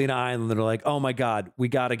Catalina Island and they're like, oh my God, we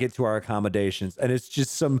got to get to our accommodations. And it's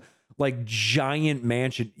just some like giant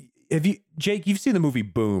mansion. Jake, you've seen the movie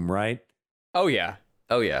Boom, right? Oh yeah.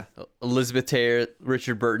 Elizabeth Taylor,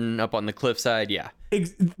 Richard Burton up on the cliffside. Yeah.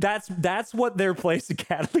 That's what their place in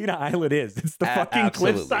Catalina Island is. It's the fucking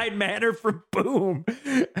absolutely. cliffside manor from Boom.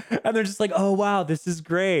 And they're just like, oh wow, this is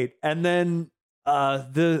great. And then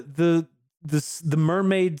the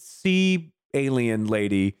mermaid sea alien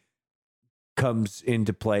lady comes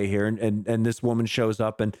into play here, and this woman shows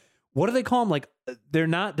up, and what do they call them? Like they're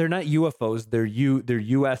not UFOs, they're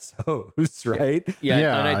USOs, right?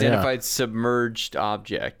 Yeah, unidentified submerged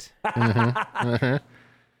object.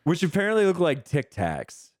 Which apparently look like Tic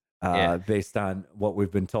Tacs. based on what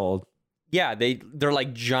we've been told. Yeah, they're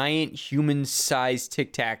like giant human-sized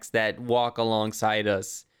Tic Tacs that walk alongside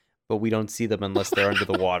us, but we don't see them unless they're under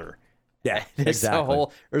the water. Yeah, There's a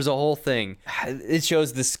whole thing. It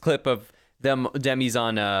shows this clip of Demi's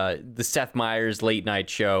on the Seth Meyers late night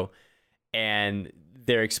show, and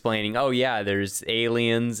they're explaining, oh yeah, there's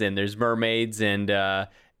aliens and there's mermaids and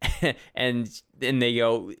and they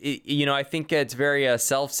go, I think it's very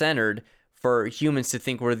self-centered for humans to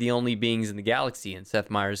think we're the only beings in the galaxy. And Seth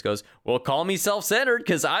Meyers goes, well, call me self-centered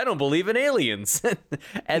because I don't believe in aliens.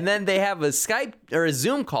 And then they have a Skype or a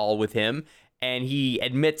Zoom call with him, and he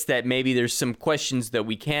admits that maybe there's some questions that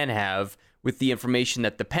we can have with the information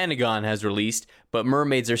that the Pentagon has released, but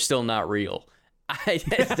mermaids are still not real.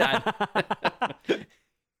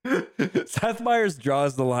 Seth Meyers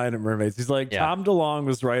draws the line at mermaids. He's like, Tom DeLonge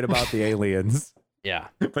was right about the aliens. Yeah.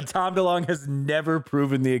 But Tom DeLonge has never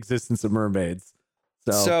proven the existence of mermaids.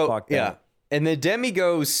 So fuck that. Yeah. And then Demi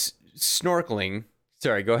goes snorkeling.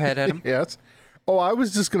 Sorry, go ahead, Adam. Yes. Oh, I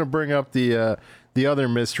was just going to bring up the other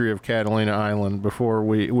mystery of Catalina Island before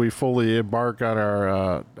we fully embark on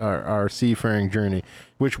our seafaring journey,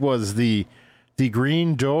 which was the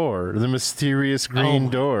green door, the mysterious green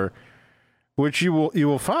door, which you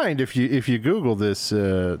will find if you Google this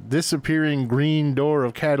disappearing green door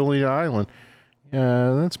of Catalina Island.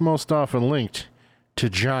 That's most often linked to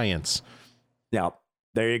giants. Yeah,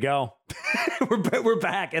 there you go. We're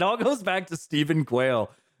back. It all goes back to Stephen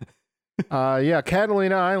Quayle.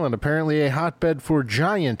 Catalina Island, apparently a hotbed for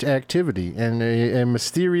giant activity and a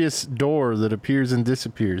mysterious door that appears and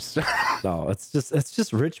disappears. No, it's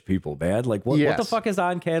just rich people, man. Like what the fuck is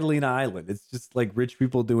on Catalina Island? It's just like rich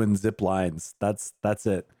people doing zip lines. That's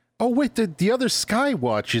it. Oh, wait, the other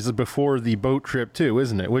Skywatch is before the boat trip, too,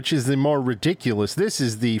 isn't it? Which is the more ridiculous. This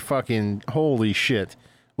is the fucking holy shit.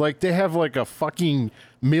 Like, they have, like, a fucking $1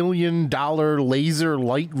 million laser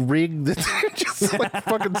light rig that they're just, like,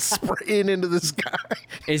 fucking spraying into the sky.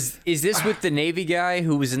 Is this with the Navy guy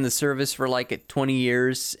who was in the service for, like, 20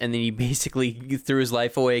 years, and then he basically threw his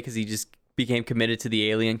life away because he just became committed to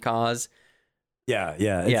the alien cause? Yeah.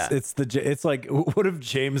 It's like, what if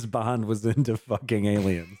James Bond was into fucking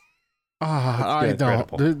aliens? I don't.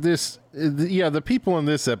 The people in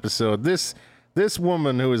this episode, this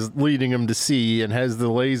woman who is leading him to sea and has the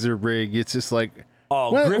laser rig, it's just like,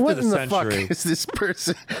 what in the century. fuck is this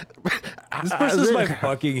person? This person's my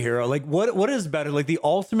fucking hero. Like, what is better? Like, the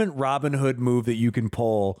ultimate Robin Hood move that you can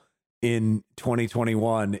pull in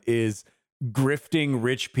 2021 is grifting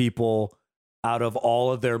rich people out of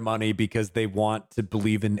all of their money because they want to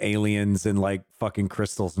believe in aliens and like fucking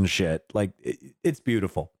crystals and shit. Like it's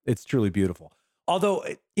beautiful. It's truly beautiful. Although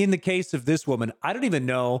in the case of this woman, I don't even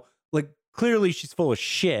know, like clearly she's full of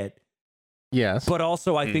shit. Yes. But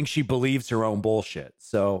also I think she believes her own bullshit.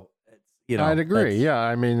 So, I'd agree. Yeah.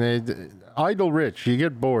 I mean, idle rich, you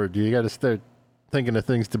get bored. You got to start thinking of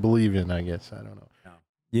things to believe in, I guess. I don't know.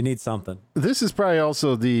 You need something. This is probably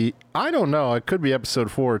also I don't know, it could be episode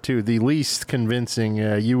 4 or 2, the least convincing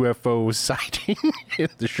UFO sighting in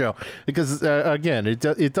the show. Because, again, it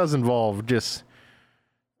does involve just,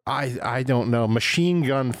 I don't know, machine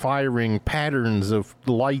gun firing patterns of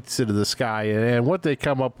lights into the sky. And what they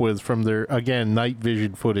come up with from their, again, night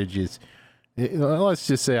vision footage is, let's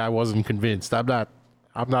just say I wasn't convinced. I'm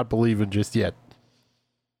not believing just yet.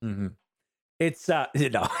 Mm-hmm. It's,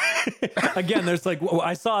 again, there's like,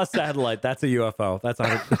 I saw a satellite. That's a UFO. That's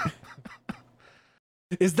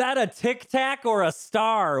Is that a Tic Tac or a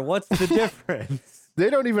star? What's the difference?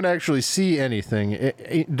 They don't even actually see anything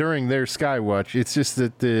during their Skywatch. It's just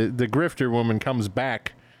that the grifter woman comes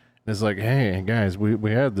back and is like, hey, guys,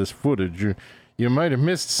 we had this footage. You might have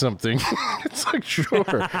missed something. It's like,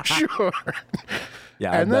 sure.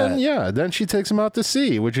 Yeah, and then she takes him out to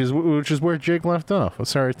sea, which is where Jake left off. I'm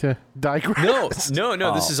sorry to digress.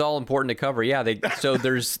 No. This is all important to cover. Yeah, so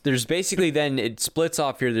there's basically then it splits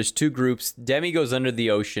off here. There's two groups. Demi goes under the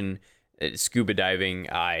ocean, scuba diving.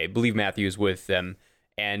 I believe Matthew is with them,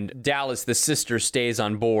 and Dallas, the sister, stays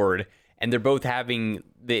on board. And they're both having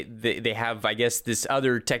they have, I guess, this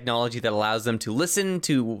other technology that allows them to listen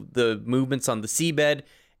to the movements on the seabed,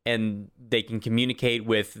 and they can communicate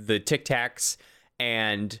with the Tic Tacs.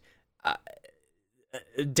 And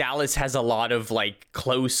Dallas has a lot of like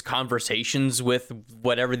close conversations with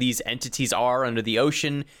whatever these entities are under the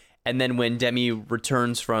ocean. And then when Demi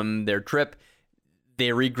returns from their trip, they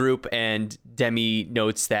regroup, and Demi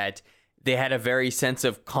notes that they had a very sense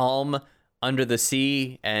of calm under the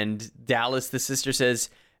sea. And Dallas, the sister,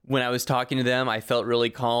 says, when I was talking to them, I felt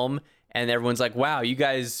really calm. And everyone's like, wow, you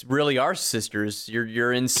guys really are sisters.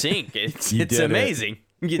 You're in sync. It's amazing.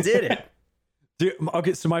 You did it. Dude,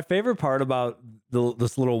 okay, so my favorite part about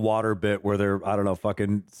this little water bit where they're, I don't know,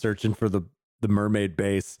 fucking searching for the mermaid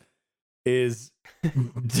base is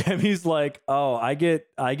Demi's like, oh, I get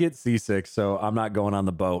seasick, so I'm not going on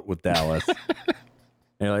the boat with Dallas. And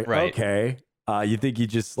you're like, Right. okay, you think you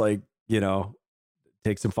just like,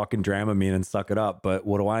 take some fucking Dramamine and suck it up, but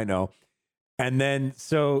what do I know? And then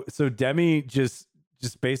so Demi just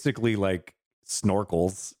basically like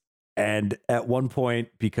snorkels, and at one point,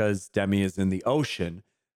 because Demi is in the ocean,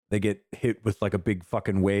 they get hit with like a big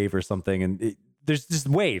fucking wave or something, and there's just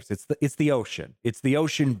waves. It's the ocean. It's the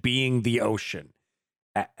ocean being the ocean,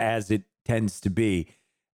 as it tends to be.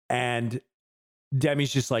 And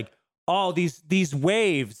Demi's just like, oh, these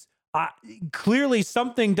waves. Clearly,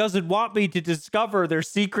 something doesn't want me to discover their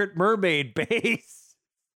secret mermaid base.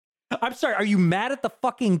 I'm sorry. Are you mad at the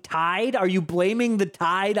fucking tide? Are you blaming the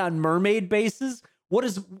tide on mermaid bases? What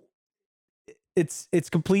is? It's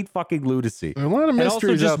complete fucking lunacy. A lot of And also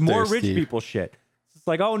mysteries just out more there, rich Steve. people shit. It's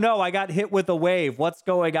like, oh no, I got hit with a wave. What's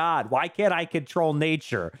going on? Why can't I control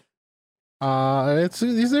nature?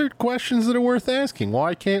 These are questions that are worth asking.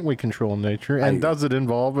 Why can't we control nature? And does it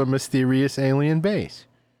involve a mysterious alien base?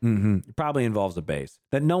 Mm-hmm. It probably involves a base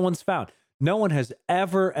that no one's found. No one has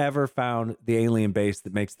ever found the alien base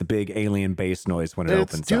that makes the big alien base noise when it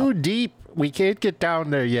It's opens too up. deep. We can't get down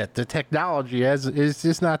there yet. The technology is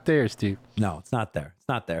just not there, Steve. No, it's not there. It's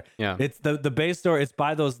not there. Yeah. It's the base store. It's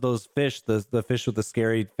by those fish, the fish with the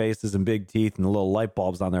scary faces and big teeth and the little light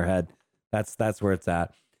bulbs on their head. That's where it's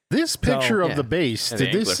at. This picture of yeah. the base, An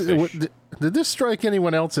did anglerfish. this strike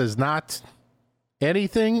anyone else as not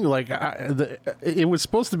anything? Like, it was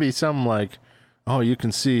supposed to be some like, oh, you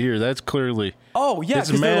can see here, that's clearly, Oh yeah,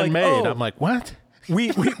 it's 'cause they're like, man-made. oh, I'm like, what?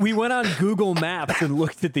 we went on Google Maps and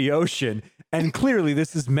looked at the ocean, and clearly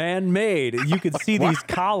this is man-made. You could see these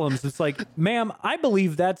columns. It's like, ma'am, I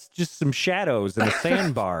believe that's just some shadows in a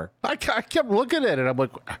sandbar. I kept looking at it. I'm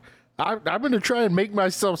like, I'm going to try and make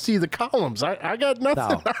myself see the columns. I got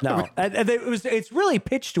nothing. No. And it's really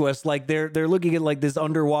pitched to us like they're looking at like this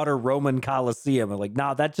underwater Roman Colosseum. And like,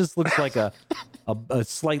 nah, that just looks like a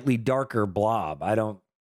slightly darker blob.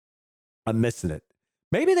 I'm missing it.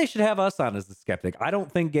 Maybe they should have us on as the skeptic. I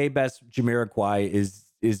don't think Gay Best Jamiroquai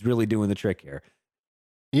is really doing the trick here.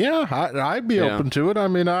 Yeah, I'd be Yeah. open to it. I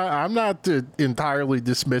mean, I'm not entirely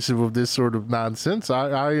dismissive of this sort of nonsense.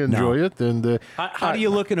 I enjoy it. And How do you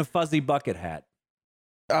look in a fuzzy bucket hat?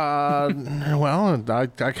 well, I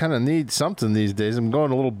kind of need something these days. I'm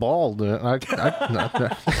going a little bald. I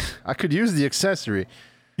could use the accessory.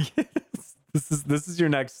 This is your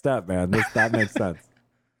next step, man. That makes sense.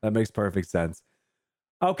 That makes perfect sense.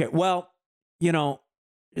 Okay, well, and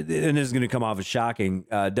this is going to come off as shocking.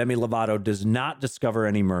 Demi Lovato does not discover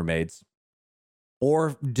any mermaids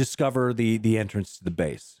or discover the entrance to the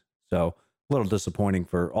base. So a little disappointing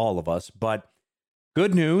for all of us, but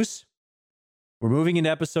good news. We're moving into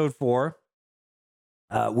episode 4,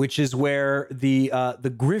 which is where the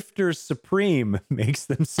Grifters Supreme makes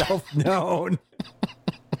themselves known.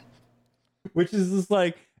 Which is just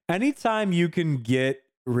like, anytime you can get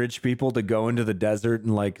rich people to go into the desert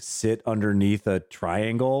and like sit underneath a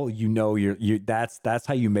triangle, that's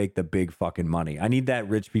how you make the big fucking money. I need that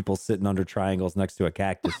rich people sitting under triangles next to a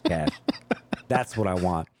cactus cache. That's what I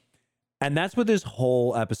want. And that's what this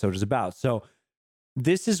whole episode is about. So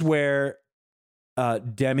this is where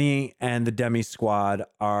Demi and the Demi squad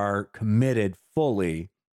are committed fully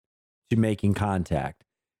to making contact.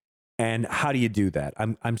 And how do you do that?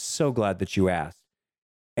 I'm so glad that you asked.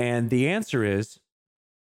 And the answer is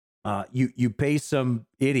you pay some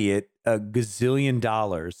idiot a gazillion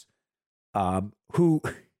dollars who,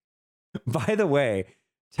 by the way,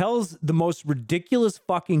 tells the most ridiculous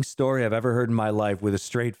fucking story I've ever heard in my life with a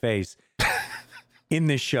straight face in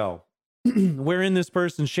this show, wherein this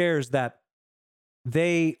person shares that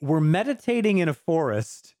they were meditating in a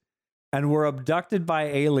forest and were abducted by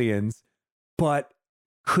aliens, but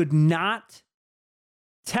could not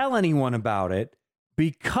tell anyone about it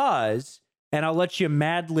because, and I'll let you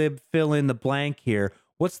Mad Lib fill in the blank here,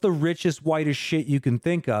 what's the richest, whitest shit you can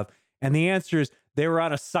think of? And the answer is they were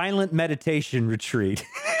on a silent meditation retreat.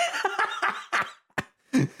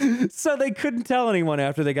 So they couldn't tell anyone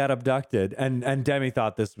after they got abducted. And Demi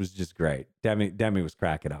thought this was just great. Demi was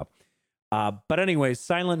cracking up. But anyways,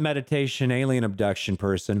 silent meditation, alien abduction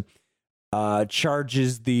person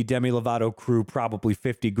charges the Demi Lovato crew probably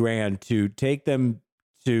 $50,000 to take them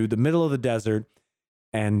to the middle of the desert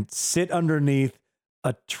and sit underneath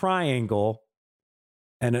a triangle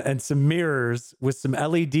and some mirrors with some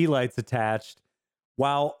LED lights attached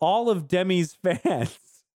while all of Demi's fans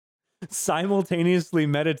simultaneously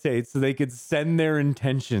meditate so they could send their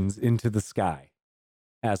intentions into the sky.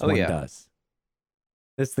 as Oh, one yeah. does.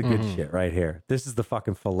 This is the good shit right here. This is the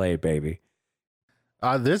fucking filet, baby.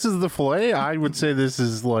 This is the filet. I would say this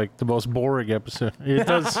is like the most boring episode. It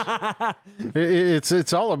does.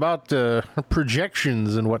 It's all about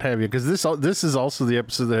projections and what have you. Because this is also the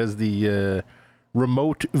episode that has the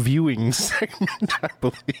remote viewing segment, I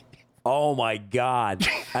believe. Oh my God.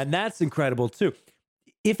 And that's incredible too.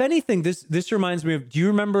 If anything, this reminds me of, do you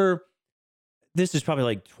remember, this is probably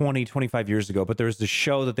like 20, 25 years ago, but there was this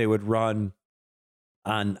show that they would run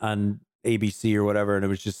on ABC or whatever, and it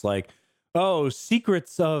was just like, oh,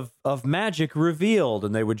 secrets of magic revealed,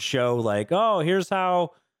 and they would show like, oh, here's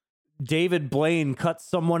how David Blaine cut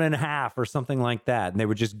someone in half or something like that, and they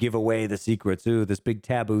would just give away the secrets. Ooh, this big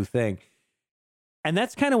taboo thing. And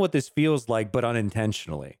that's kind of what this feels like, but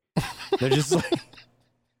unintentionally. They're just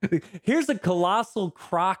like, here's a colossal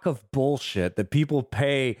crock of bullshit that people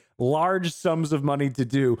pay large sums of money to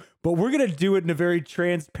do, but we're going to do it in a very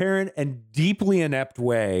transparent and deeply inept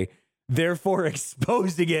way, therefore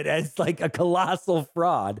exposing it as like a colossal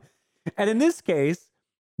fraud. And in this case,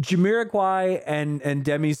 Jamiroquai and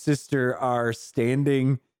Demi's sister are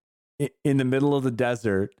standing in the middle of the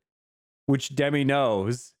desert, which Demi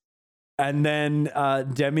knows. And then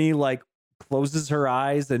Demi like closes her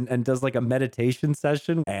eyes and does like a meditation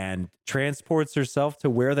session and transports herself to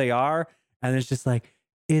where they are. And it's just like,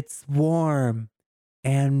 it's warm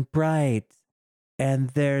and bright and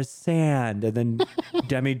there's sand. And then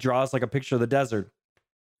Demi draws like a picture of the desert.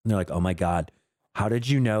 And they're like, oh my God, how did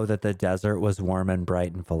you know that the desert was warm and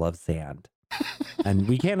bright and full of sand? And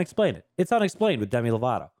we can't explain it. It's unexplained with Demi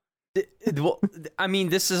Lovato. Well, I mean,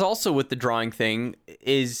 this is also with the drawing thing,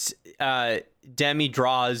 is Demi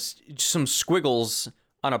draws some squiggles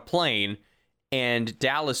on a plane, and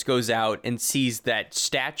Dallas goes out and sees that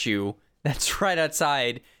statue that's right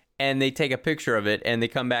outside, and they take a picture of it, and they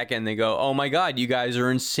come back and they go, oh my God, you guys are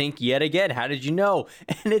in sync yet again. How did you know?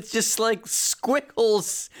 And it's just like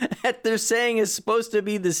squiggles that they're saying is supposed to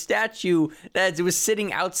be the statue that was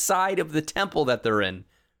sitting outside of the temple that they're in.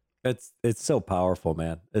 It's so powerful,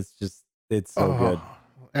 man. It's so good.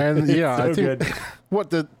 And yeah, so I think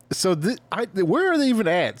good. where are they even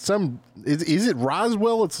at? Is it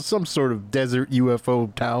Roswell? It's some sort of desert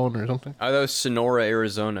UFO town or something. Oh, that was Sonora,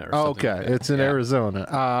 Arizona, or something. Okay, like that. it's in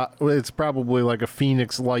Arizona. It's probably like a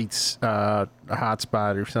Phoenix Lights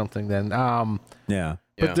hotspot or something. Then, Yeah.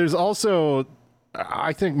 but there's also,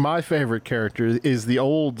 I think my favorite character is the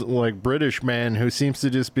old like British man who seems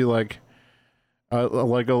to just be like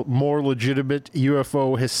a more legitimate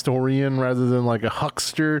UFO historian rather than like a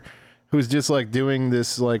huckster who's just like doing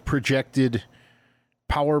this like projected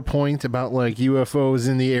PowerPoint about like UFOs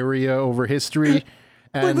in the area over history.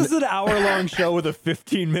 And This is an hour-long show with a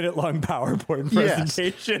 15-minute-long PowerPoint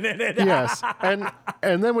presentation in it. yes, and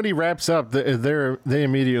then when he wraps up, they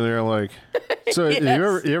immediately are like, "So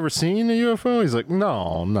Yes. you ever seen a UFO?" He's like,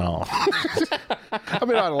 "No." I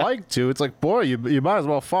mean, I'd like to. It's like, boy, you might as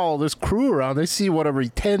well follow this crew around. They see what every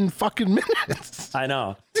 10 fucking minutes. I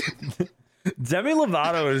know. Demi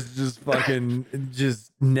Lovato is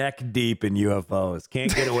just neck deep in UFOs.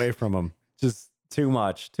 Can't get away from them. Just too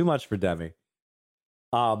much for Demi.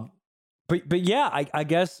 But yeah, I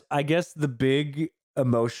guess the big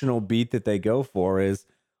emotional beat that they go for is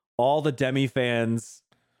all the Demi fans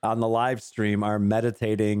on the live stream are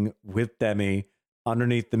meditating with Demi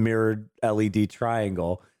underneath the mirrored LED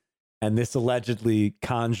triangle, and this allegedly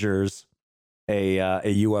conjures a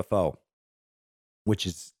UFO, which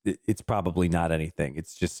is it's probably not anything.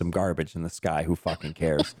 It's just some garbage in the sky. Who fucking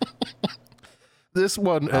cares? This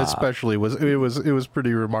one especially was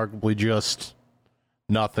pretty remarkably just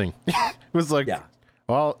nothing. It was like, Yeah.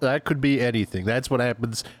 well, that could be anything. That's what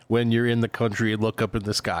happens when you're in the country and look up in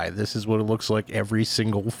the sky. This is what it looks like every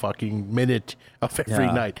single fucking minute of every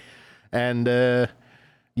night. And but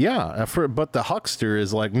the huckster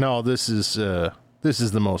is like, no, this is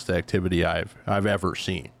the most activity I've ever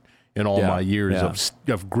seen in all my years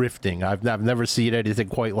of grifting. I've never seen anything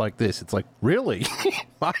quite like this. It's like, really?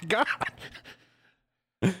 My God.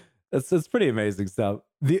 That's pretty amazing stuff.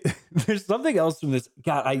 There's something else from this.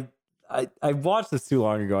 God, I watched this too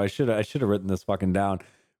long ago. I should have written this fucking down.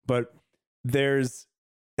 But there's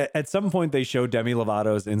at some point they show Demi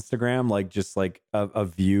Lovato's Instagram, like just like a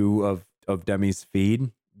view of Demi's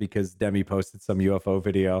feed, because Demi posted some UFO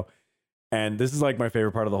video. And this is like my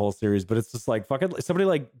favorite part of the whole series, but it's just like fucking somebody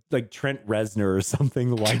like Trent Reznor or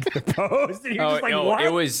something like the post. And you're just like, what?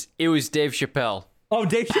 It was Dave Chappelle. Oh,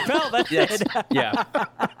 Dave Chappelle. That's Yes. it. Yeah.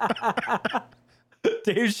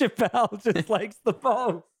 Dave Chappelle just likes the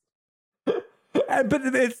post. But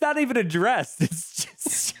it's not even addressed.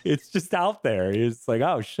 It's just out there. It's like,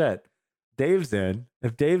 oh shit. Dave's in.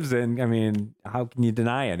 If Dave's in, I mean, how can you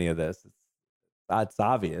deny any of this? It's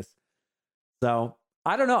obvious. So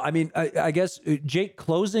I don't know. I mean, I guess Jake,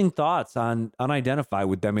 closing thoughts on Unidentified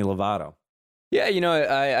with Demi Lovato. Yeah, you know,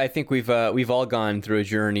 I think we've all gone through a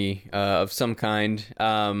journey of some kind.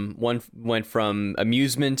 One went from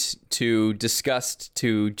amusement to disgust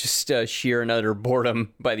to just sheer and utter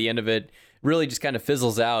boredom by the end of it. Really just kind of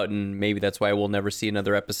fizzles out, and maybe that's why we'll never see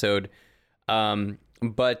another episode.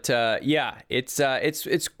 But yeah, it's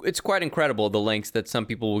quite incredible the lengths that some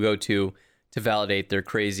people will go to validate their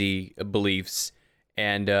crazy beliefs.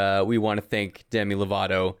 And we want to thank Demi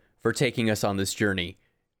Lovato for taking us on this journey.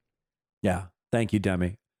 Yeah. Thank you,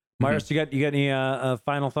 Demi. Myers, you got any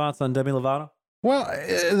final thoughts on Demi Lovato? Well,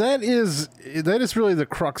 that is really the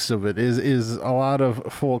crux of it. Is a lot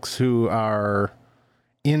of folks who are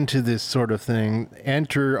into this sort of thing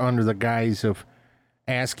enter under the guise of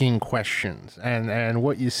asking questions, and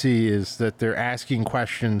what you see is that they're asking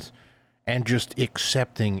questions and just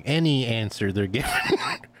accepting any answer they're given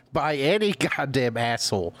by any goddamn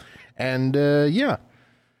asshole. And yeah.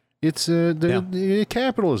 It's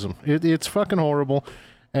capitalism. It's fucking horrible,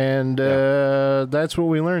 and that's what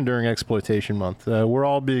we learned during Exploitation Month. We're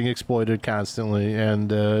all being exploited constantly,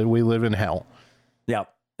 and we live in hell. Yeah,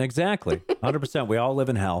 exactly. 100%. We all live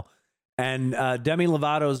in hell. And Demi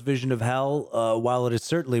Lovato's vision of hell, while it is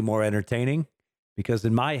certainly more entertaining, because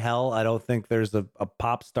in my hell, I don't think there's a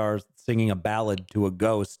pop star singing a ballad to a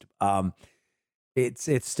ghost.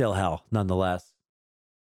 It's still hell, nonetheless.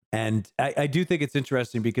 And I do think it's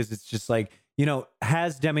interesting because it's just like, you know,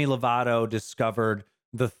 has Demi Lovato discovered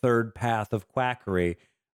the third path of quackery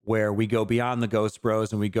where we go beyond the Ghost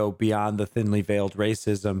Bros and we go beyond the thinly veiled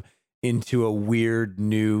racism into a weird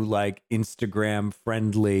new, like, Instagram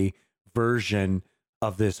friendly version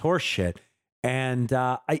of this horse shit? And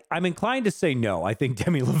I'm inclined to say no. I think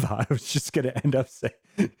Demi Lovato is just going to end up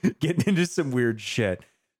getting into some weird shit.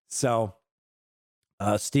 So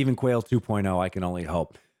Stephen Quayle 2.0, I can only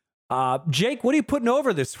hope. Jake, what are you putting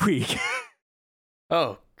over this week?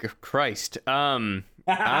 Oh, Christ. You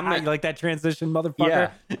like that transition,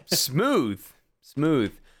 motherfucker? Yeah, smooth.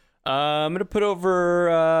 I'm going to put over,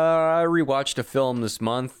 I rewatched a film this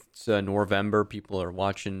month. It's November. People are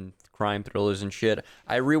watching crime thrillers and shit.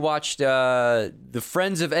 I rewatched The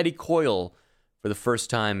Friends of Eddie Coyle for the first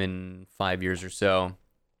time in 5 years or so.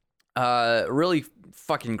 Really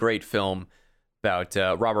fucking great film about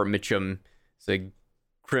Robert Mitchum. It's a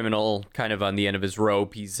criminal kind of on the end of his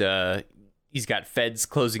rope. He's got feds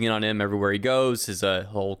closing in on him everywhere he goes. His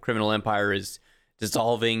whole criminal empire is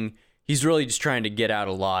dissolving. He's really just trying to get out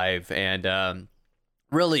alive, and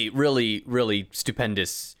really, really, really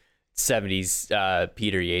stupendous 70s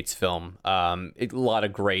Peter Yates film. A lot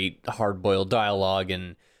of great hard-boiled dialogue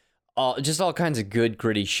and just all kinds of good,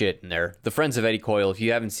 gritty shit in there. The Friends of Eddie Coyle, if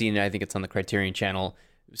you haven't seen it, I think it's on the Criterion Channel,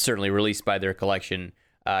 certainly released by their collection.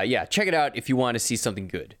 Yeah, check it out if you want to see something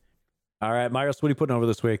good. All right, Myros, what are you putting over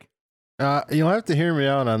this week? You'll have to hear me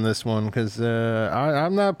out on this one because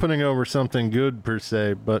I'm not putting over something good per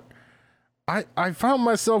se, but I found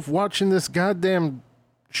myself watching this goddamn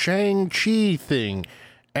Shang-Chi thing,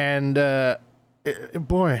 and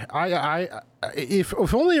boy,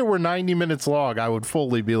 if only it were 90 minutes long, I would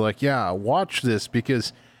fully be like, yeah, watch this,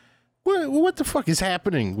 because what the fuck is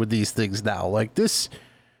happening with these things now? Like this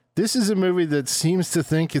is a movie that seems to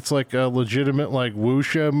think it's like a legitimate like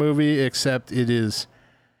wuxia movie, except it is.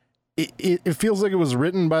 It feels like it was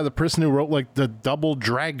written by the person who wrote like the Double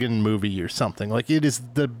Dragon movie or something. Like it is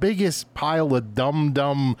the biggest pile of dumb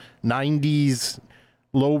 90s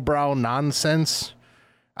lowbrow nonsense.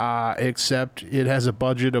 Except it has a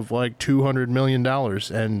budget of like $200 million,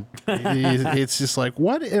 and it's just like,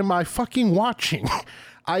 what am I fucking watching?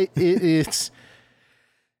 It's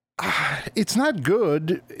not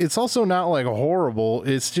good. It's also not like horrible.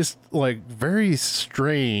 It's just like very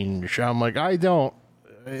strange. I'm like, I don't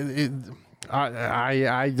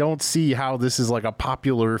see how this is like a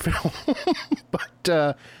popular film.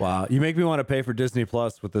 But wow, you make me want to pay for Disney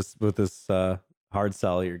Plus with this hard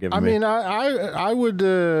sell you're giving me. I mean, I would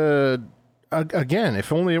again,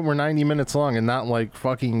 if only it were 90 minutes long and not like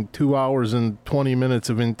fucking 2 hours and 20 minutes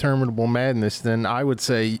of interminable madness, then I would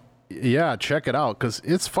say, yeah, check it out, because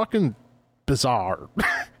it's fucking bizarre.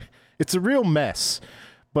 It's a real mess,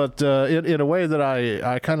 but in a way that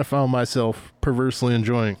I kind of found myself perversely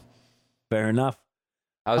enjoying. Fair enough.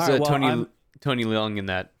 How's Tony Leung in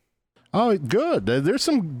that? Oh, good. There's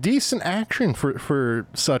some decent action for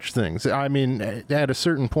such things. I mean, at a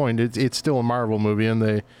certain point, it's still a Marvel movie, and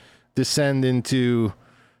they descend into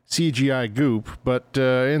CGI goop. But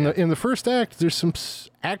in the first act, there's some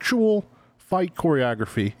actual fight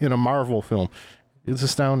choreography in a Marvel film. It's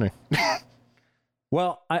astounding.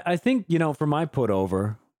 Well, I think, for my put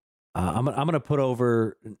over, I'm gonna put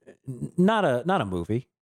over not a movie,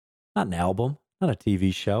 not an album, not a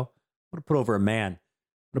TV show. I'm gonna put over a man. I'm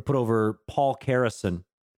gonna put over Paul Carrison,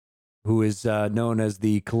 who is known as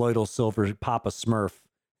the Colloidal Silver Papa Smurf.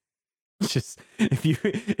 Just if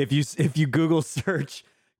you Google search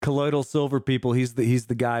Colloidal Silver people, he's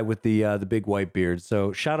the guy with the big white beard.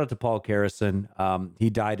 So shout out to Paul Carrison. He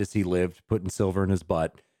died as he lived, putting silver in his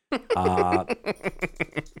butt.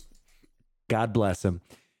 God bless him.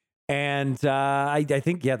 And I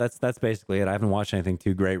think that's basically it. I haven't watched anything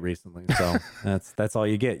too great recently, so that's all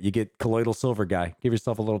you get. You get Colloidal Silver guy. Give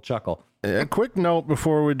yourself a little chuckle. A quick note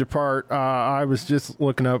before we depart. I was just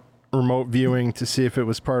looking up remote viewing to see if it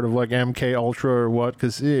was part of like MK Ultra or what,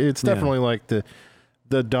 because it's definitely like the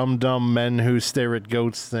dumb men who stare at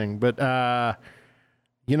goats thing. But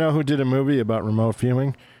you know who did a movie about remote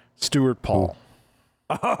viewing? Stuart Paul.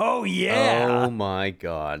 Oh yeah! Oh my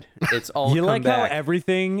God! It's all you come like back. how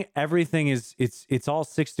everything is it's all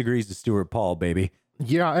 6 degrees to Stuart Paul, baby.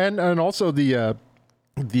 Yeah, and also the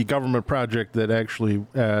government project that actually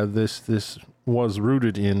this was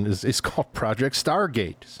rooted in is called Project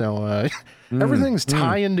Stargate. So everything's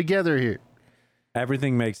tying together here.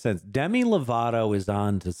 Everything makes sense. Demi Lovato is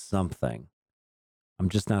on to something. I'm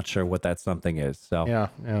just not sure what that something is. So Yeah.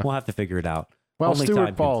 we'll have to figure it out. Well, Only Stuart time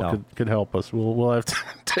can Paul tell. could help us. We'll have to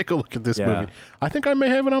take a look at this Yeah. movie. I think I may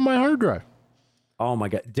have it on my hard drive. Oh my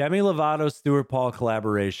God. Demi Lovato, Stuart Paul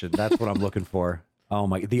collaboration. That's what I'm looking for. Oh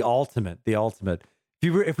my, the ultimate.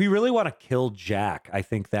 If we really want to kill Jack, I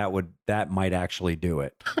think that might actually do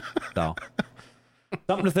it. So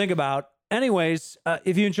something to think about. Anyways,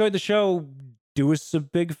 if you enjoyed the show, do us a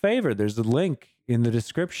big favor. There's a link in the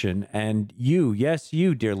description, and you,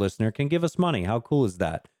 dear listener, can give us money. How cool is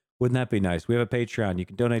that? Wouldn't that be nice? We have a Patreon. You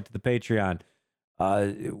can donate to the Patreon.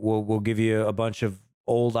 We'll give you a bunch of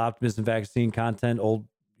old Optimism Vaccine content, old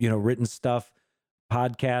written stuff,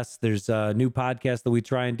 podcasts. There's a new podcast that we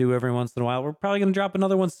try and do every once in a while. We're probably going to drop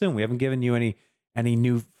another one soon. We haven't given you any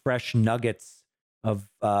new fresh nuggets of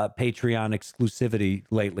Patreon exclusivity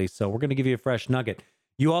lately, so we're going to give you a fresh nugget.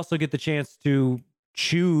 You also get the chance to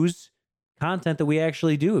choose content that we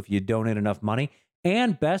actually do if you donate enough money.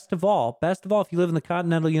 And best of all, if you live in the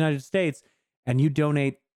continental United States and you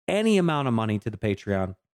donate any amount of money to the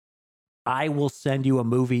Patreon, I will send you a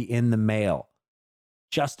movie in the mail.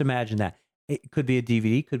 Just imagine that. It could be a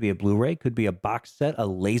DVD, could be a Blu-ray, could be a box set, a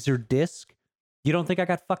laser disc. You don't think I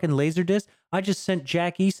got fucking laser disc? I just sent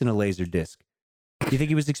Jack Easton a laser disc. You think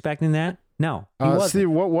he was expecting that? No, he wasn't.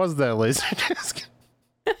 Steve, what was that laser disc?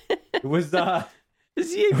 It was Does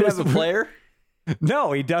he even have a player?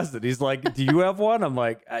 No, he doesn't. He's like, "Do you have one?" I'm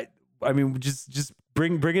like, I mean, just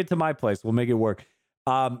bring it to my place. We'll make it work.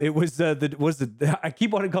 It was I keep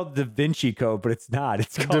wanting to call it the Da Vinci Code, but it's not.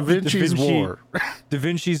 It's called Da Vinci's War. Da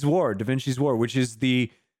Vinci's War, which is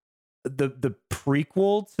the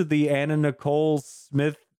prequel to the Anna Nicole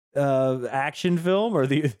Smith action film, or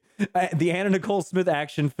the Anna Nicole Smith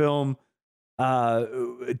action film.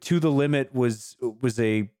 To the Limit was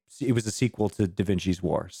a sequel to Da Vinci's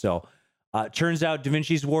War. So. Turns out Da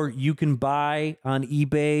Vinci's War, you can buy on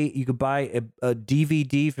eBay. You could buy a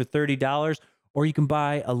DVD for $30, or you can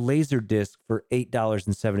buy a Laserdisc for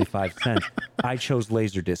 $8.75. I chose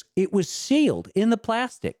Laserdisc. It was sealed in the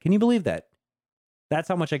plastic. Can you believe that? That's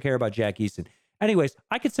how much I care about Jack Easton. Anyways,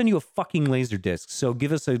 I could send you a fucking Laserdisc, so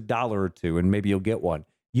give us $1 or $2 and maybe you'll get one.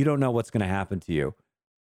 You don't know what's going to happen to you,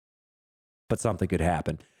 but something could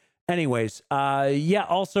happen. Anyways,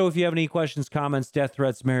 also, if you have any questions, comments, death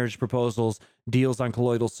threats, marriage proposals, deals on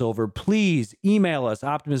colloidal silver, please email us,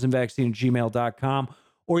 optimismvaccine@gmail.com,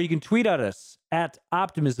 or you can tweet at us at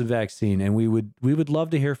optimismvaccine, and we would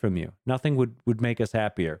love to hear from you. Nothing would make us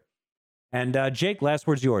happier. And Jake, last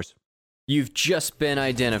word's yours. You've just been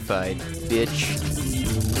identified, bitch.